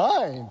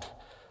mind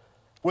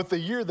with the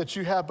year that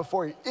you have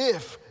before you.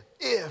 If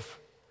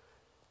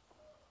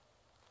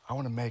I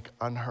want to make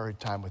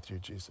unhurried time with you,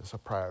 Jesus, a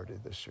priority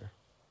this year.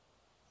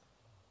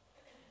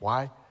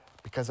 Why?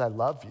 Because I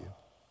love you.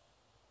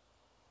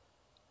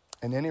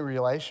 And any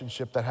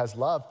relationship that has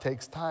love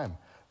takes time.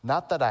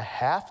 Not that I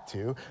have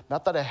to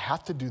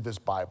do this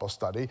Bible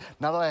study,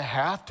 not that I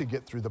have to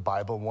get through the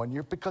Bible in 1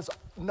 year, because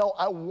no,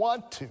 I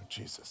want to,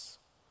 Jesus.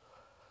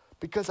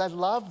 Because I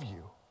love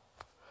you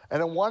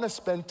and I want to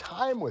spend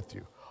time with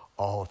you.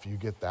 Oh, if you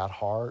get that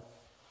heart,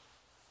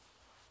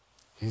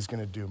 he's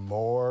going to do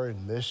more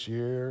in this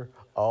year.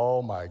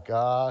 Oh my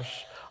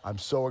gosh, I'm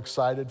so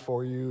excited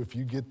for you. If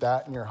you get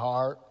that in your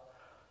heart,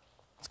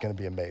 it's going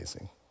to be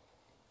amazing.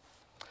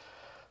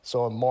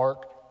 So in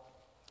Mark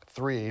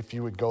 3, if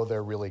you would go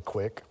there really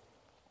quick.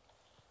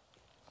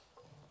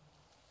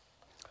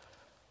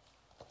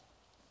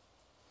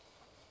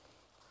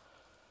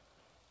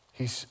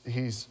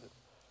 He's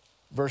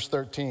verse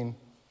 13.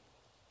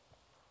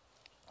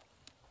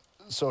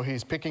 So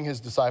he's picking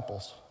his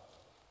disciples.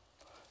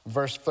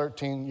 Verse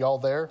 13, y'all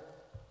there?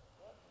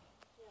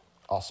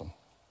 Awesome.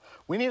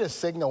 We need a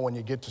signal when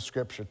you get to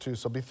scripture too,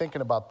 so be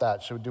thinking about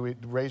that. Do we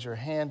raise your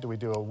hand? Do we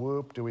do a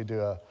whoop? Do we do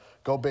a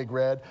go big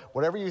red?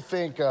 Whatever you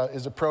think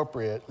is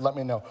appropriate, let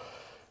me know.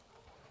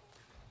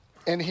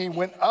 And he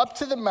went up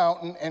to the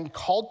mountain and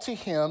called to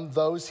him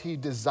those he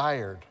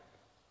desired.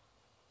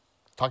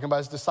 Talking about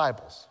his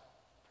disciples.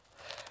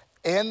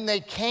 And they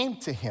came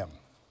to him.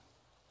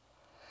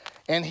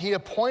 And he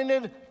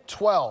appointed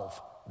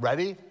 12.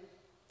 Ready?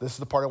 This is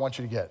the part I want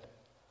you to get.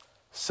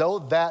 So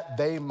that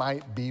they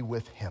might be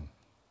with him.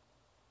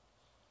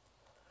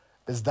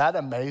 Is that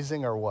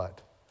amazing or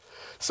what?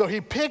 So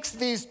he picks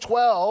these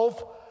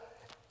 12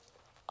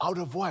 out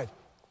of what?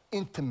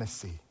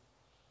 Intimacy.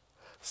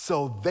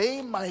 So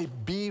they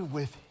might be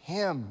with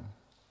him.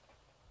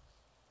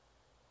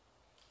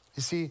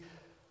 You see,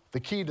 the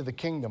key to the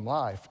kingdom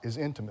life is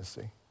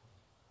intimacy.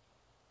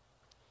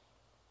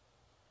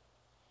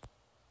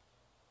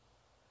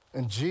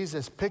 And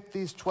Jesus picked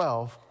these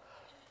 12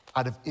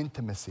 out of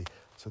intimacy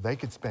so they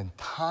could spend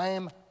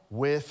time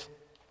with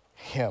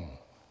him.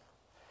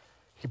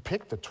 He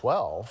picked the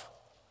 12,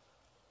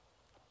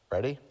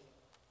 ready,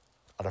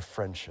 out of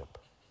friendship.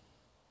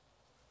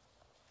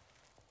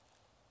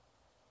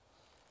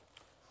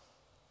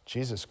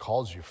 Jesus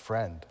calls you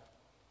friend.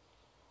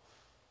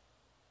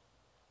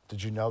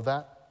 Did you know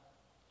that?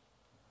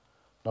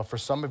 Now, for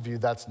some of you,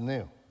 that's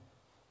new.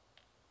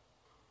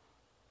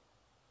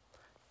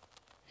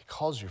 He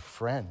calls you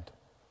friend.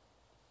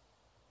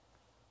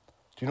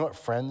 Do you know what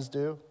friends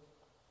do?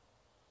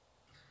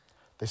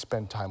 They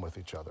spend time with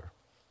each other.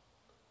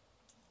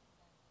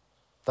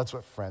 That's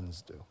what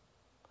friends do.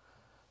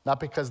 Not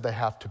because they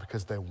have to,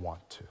 because they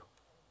want to.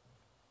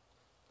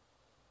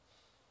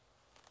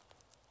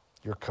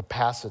 Your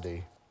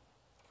capacity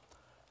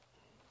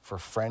for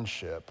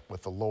friendship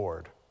with the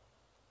Lord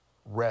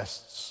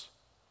rests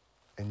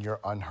in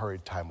your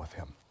unhurried time with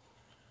him.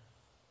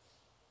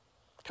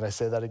 Can I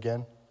say that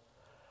again?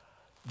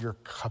 Your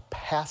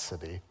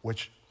capacity,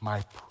 which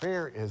my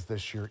prayer is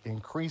this year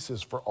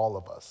increases for all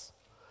of us.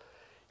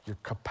 Your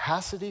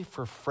capacity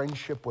for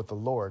friendship with the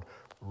Lord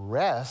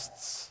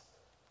rests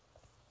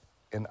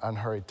in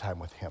unhurried time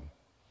with him.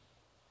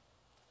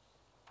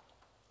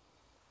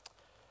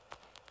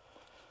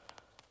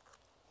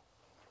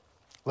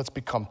 Let's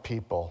become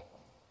people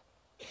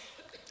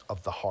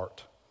of the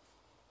heart.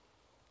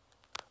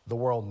 The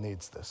world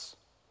needs this.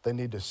 They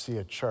need to see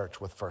a church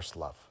with first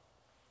love.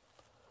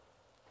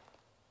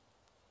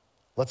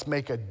 Let's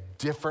make a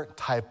different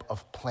type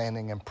of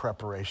planning and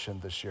preparation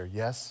this year,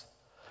 yes?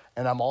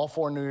 And I'm all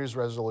for New Year's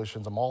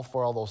resolutions. I'm all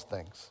for all those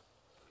things.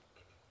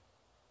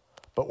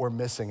 But we're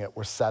missing it.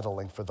 We're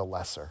settling for the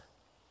lesser.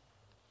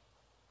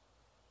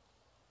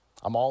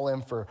 I'm all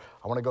in for,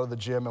 I want to go to the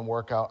gym and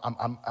work out.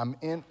 I'm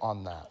in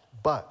on that.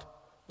 But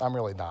I'm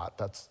really not.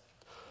 That's,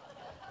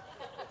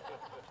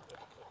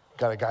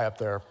 got a guy up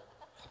there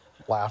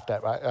laughed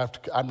at.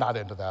 I'm not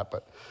into that,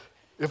 but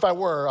if I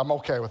were, I'm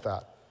okay with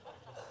that.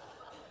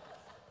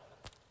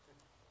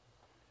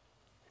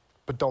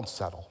 But don't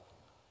settle.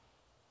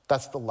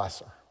 That's the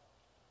lesser.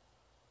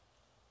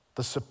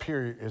 The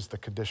superior is the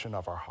condition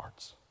of our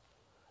hearts.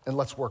 And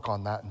let's work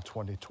on that in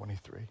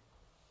 2023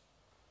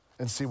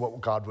 and see what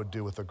God would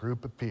do with a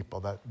group of people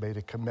that made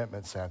a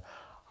commitment saying,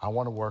 I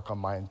want to work on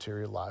my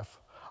interior life.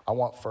 I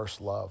want first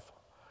love.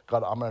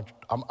 God, I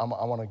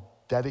want to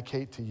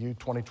dedicate to you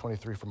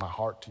 2023 from my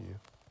heart to you.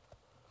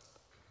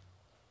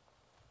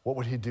 What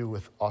would he do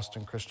with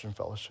Austin Christian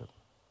Fellowship?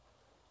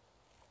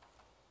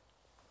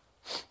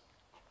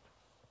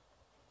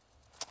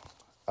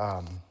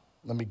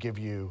 Let me give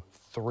you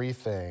 3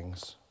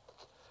 things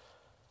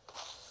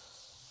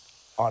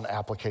on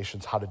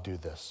applications how to do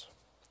this.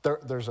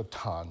 There's a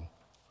ton,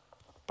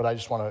 but I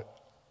just want to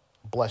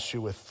bless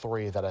you with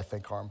 3 that I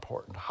think are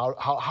important.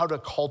 How to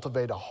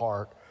cultivate a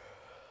heart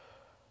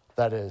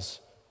that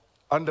is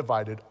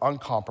undivided,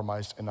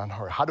 uncompromised, and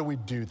unhurried. How do we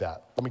do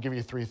that? Let me give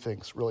you 3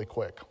 things really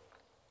quick.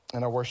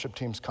 And our worship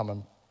team's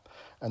coming,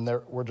 and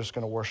we're just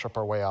going to worship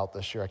our way out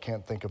this year. I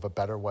can't think of a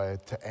better way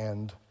to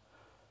end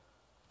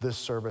this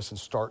service and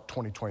start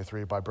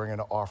 2023 by bringing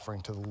an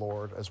offering to the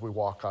Lord as we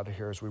walk out of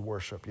here, as we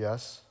worship.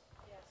 Yes?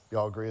 Yes.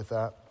 Y'all agree with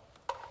that?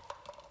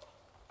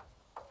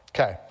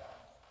 Okay.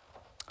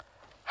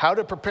 How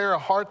to prepare a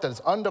heart that is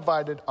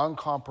undivided,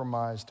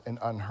 uncompromised, and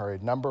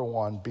unhurried. Number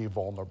 1, be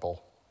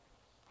vulnerable.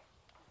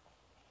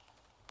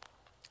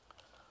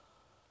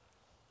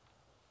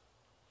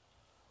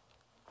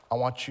 I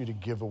want you to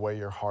give away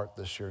your heart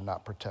this year,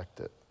 not protect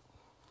it.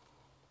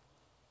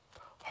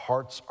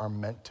 Hearts are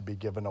meant to be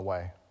given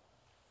away,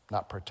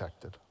 not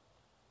protected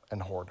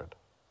and hoarded.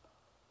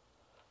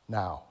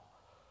 Now,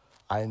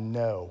 I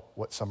know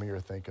what some of you are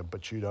thinking,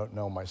 but you don't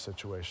know my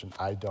situation.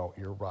 I don't,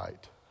 you're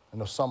right. I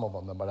know some of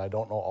them, but I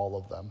don't know all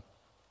of them.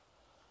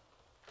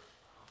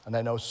 And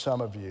I know some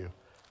of you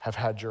have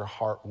had your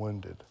heart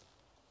wounded,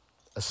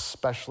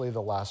 especially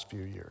the last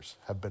few years,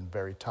 have been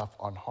very tough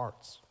on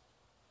hearts.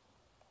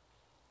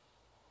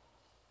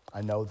 I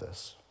know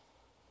this.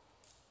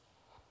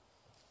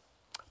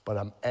 But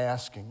I'm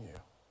asking you,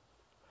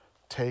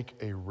 take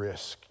a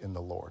risk in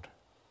the Lord.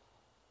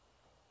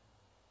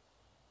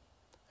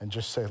 And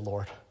just say,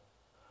 Lord,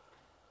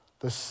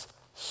 this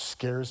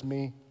scares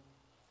me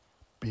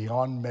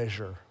beyond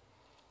measure.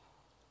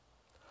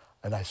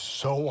 And I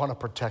so want to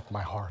protect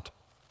my heart.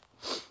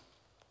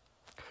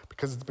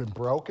 Because it's been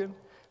broken,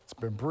 it's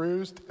been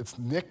bruised, it's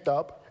nicked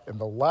up, and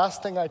the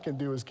last thing I can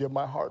do is give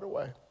my heart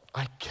away.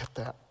 I get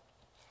that.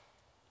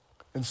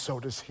 And so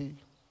does he.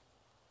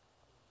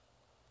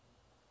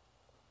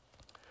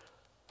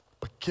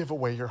 But give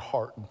away your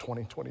heart in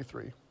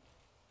 2023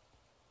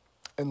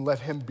 and let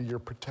him be your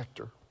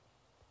protector.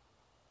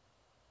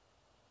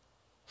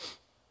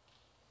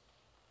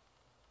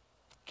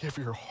 Give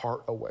your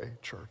heart away,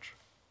 church.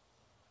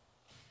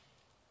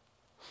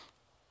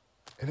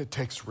 And it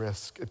takes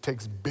risk. It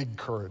takes big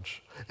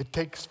courage. It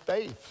takes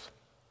faith.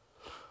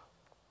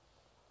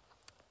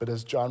 But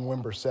as John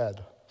Wimber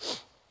said,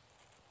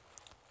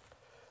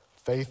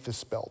 faith is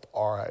spelled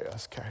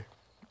R-I-S-K.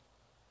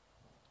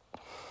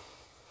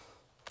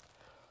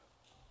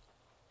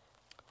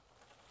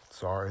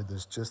 Sorry,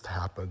 this just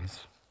happens.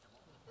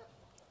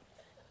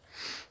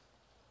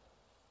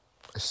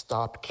 I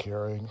stopped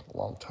caring a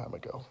long time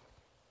ago.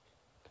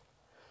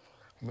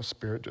 And the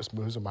Spirit just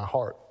moves in my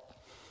heart.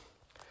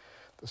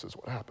 this is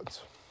what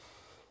happens.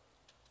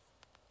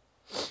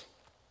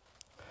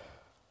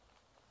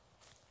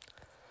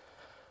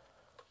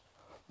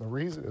 The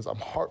reason is I'm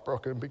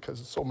heartbroken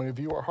because so many of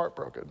you are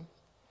heartbroken.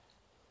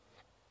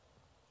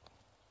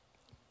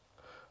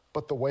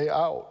 But the way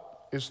out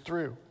is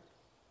through.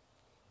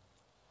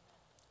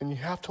 And you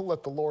have to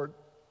let the Lord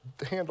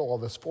handle all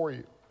this for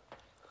you.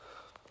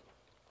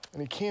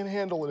 And he can't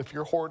handle it if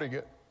you're hoarding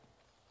it.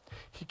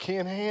 He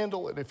can't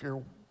handle it if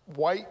you're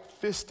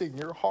white-fisting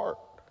your heart.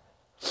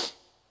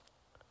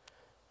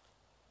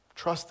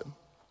 Trust him.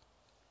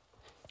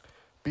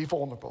 Be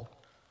vulnerable.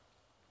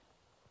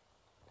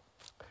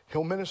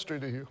 He'll minister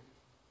to you.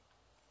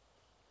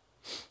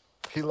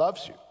 He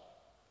loves you.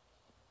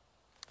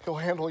 He'll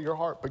handle your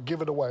heart, but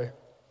give it away.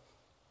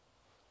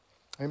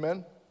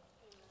 Amen?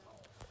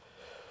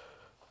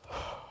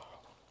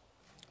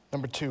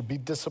 Number 2, be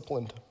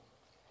disciplined.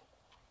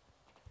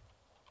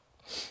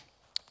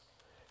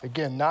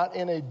 Again, not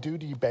in a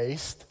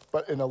duty-based,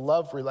 but in a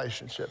love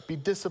relationship. Be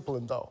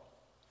disciplined, though.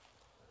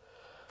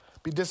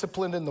 Be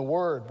disciplined in the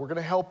Word. We're going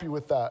to help you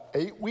with that.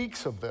 8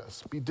 weeks of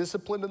this. Be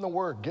disciplined in the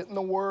Word. Get in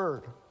the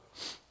Word.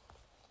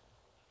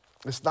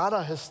 It's not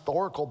a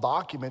historical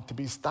document to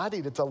be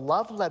studied. It's a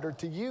love letter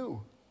to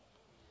you.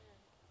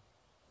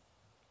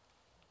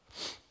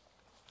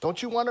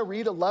 Don't you want to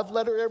read a love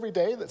letter every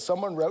day that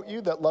someone wrote you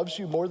that loves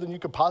you more than you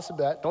could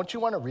possibly? Don't you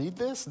want to read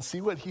this and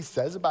see what he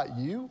says about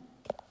you?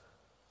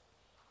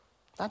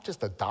 Not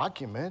just a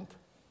document,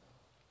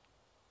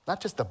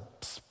 not just a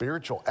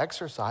spiritual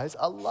exercise,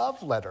 a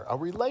love letter, a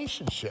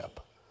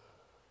relationship.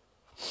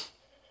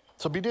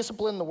 So be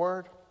disciplined in the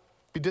Word.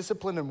 Be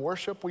disciplined in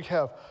worship. We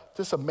have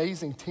this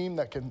amazing team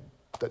that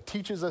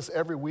teaches us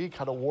every week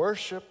how to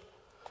worship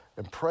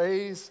and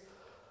praise.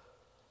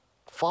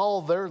 Follow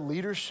their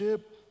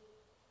leadership.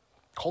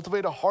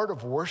 Cultivate a heart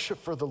of worship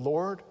for the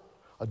Lord,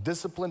 a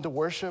discipline to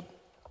worship.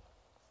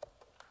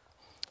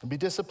 And be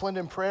disciplined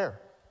in prayer.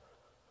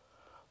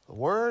 The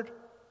Word,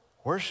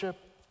 worship,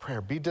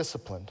 prayer. Be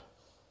disciplined.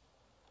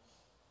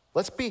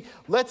 Let's be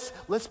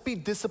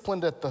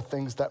disciplined at the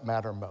things that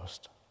matter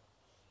most.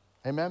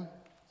 Amen?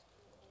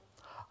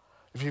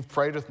 If you've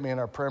prayed with me in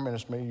our prayer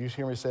ministry, you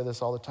hear me say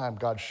this all the time.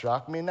 God,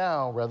 shock me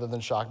now rather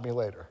than shock me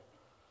later.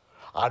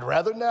 I'd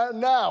rather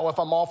now if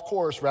I'm off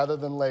course rather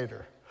than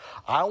later.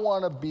 I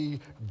want to be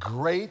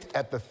great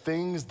at the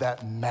things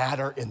that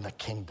matter in the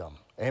kingdom.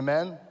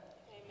 Amen? Amen.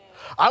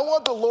 I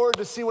want the Lord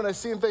to see when I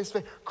see him face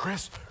to face,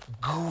 Chris,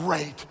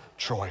 great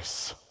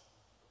choice.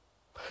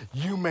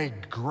 You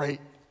made great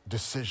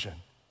decision.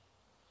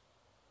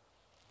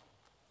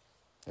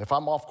 If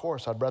I'm off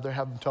course, I'd rather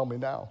have him tell me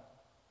now.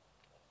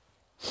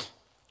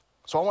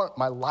 So I want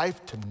my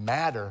life to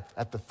matter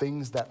at the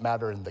things that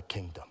matter in the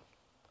kingdom.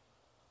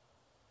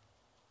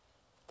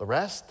 The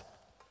rest,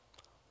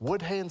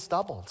 wood, hay, and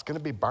stubble. It's going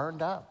to be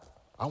burned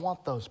up. I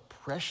want those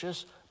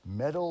precious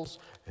metals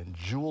and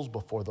jewels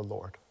before the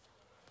Lord.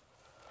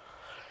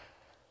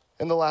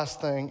 And the last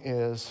thing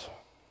is,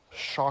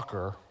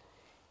 shocker,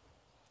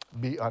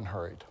 be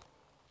unhurried.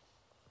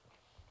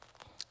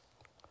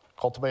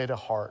 Cultivate a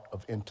heart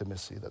of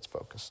intimacy that's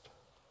focused.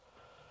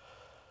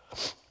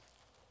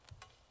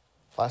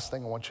 Last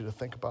thing I want you to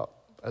think about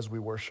as we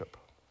worship.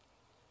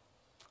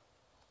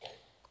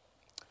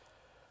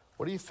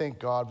 What do you think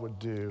God would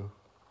do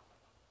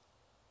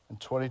in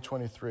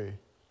 2023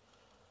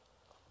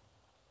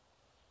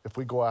 if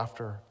we go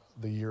after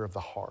the year of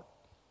the heart?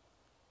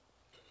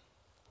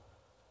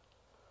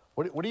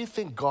 What do you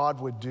think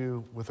God would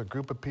do with a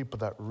group of people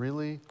that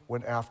really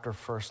went after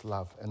first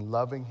love and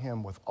loving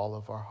him with all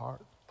of our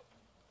heart?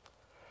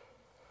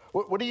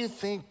 What do you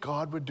think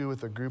God would do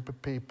with a group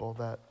of people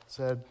that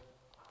said,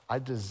 I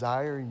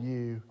desire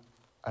you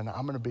and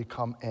I'm going to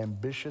become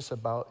ambitious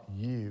about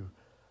you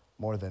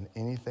more than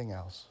anything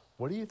else?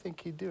 What do you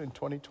think he'd do in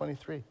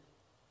 2023?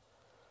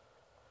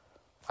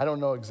 I don't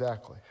know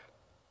exactly,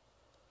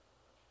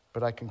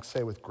 but I can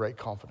say with great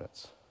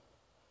confidence,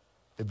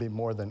 it'd be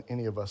more than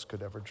any of us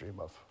could ever dream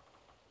of.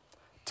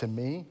 To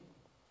me,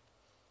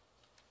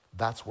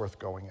 that's worth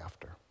going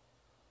after.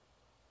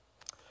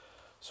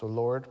 So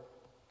Lord,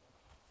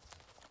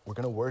 we're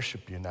going to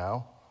worship you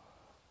now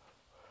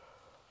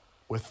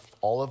with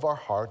all of our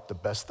heart, the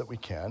best that we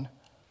can.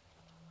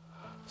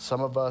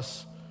 Some of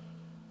us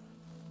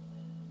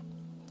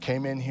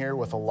came in here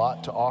with a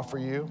lot to offer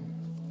you.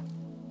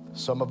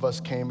 Some of us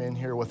came in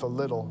here with a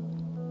little.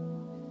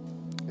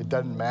 It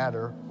doesn't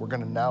matter. We're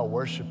going to now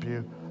worship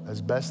you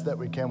as best that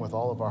we can with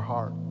all of our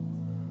heart,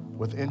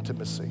 with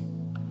intimacy.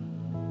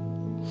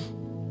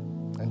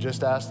 And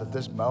just ask that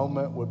this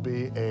moment would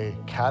be a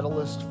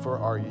catalyst for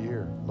our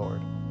year,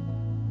 Lord,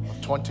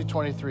 of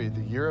 2023,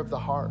 the year of the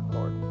heart,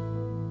 Lord.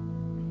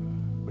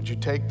 Would you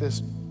take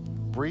this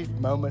brief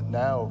moment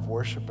now of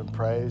worship and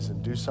praise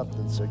and do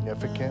something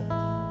significant?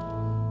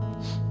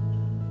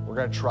 We're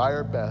going to try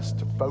our best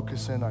to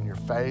focus in on your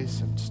face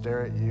and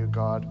stare at you,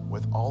 God,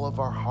 with all of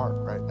our heart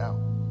right now.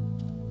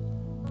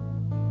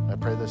 I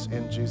pray this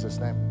in Jesus'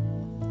 name.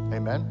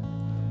 Amen.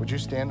 Would you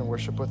stand and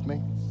worship with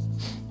me?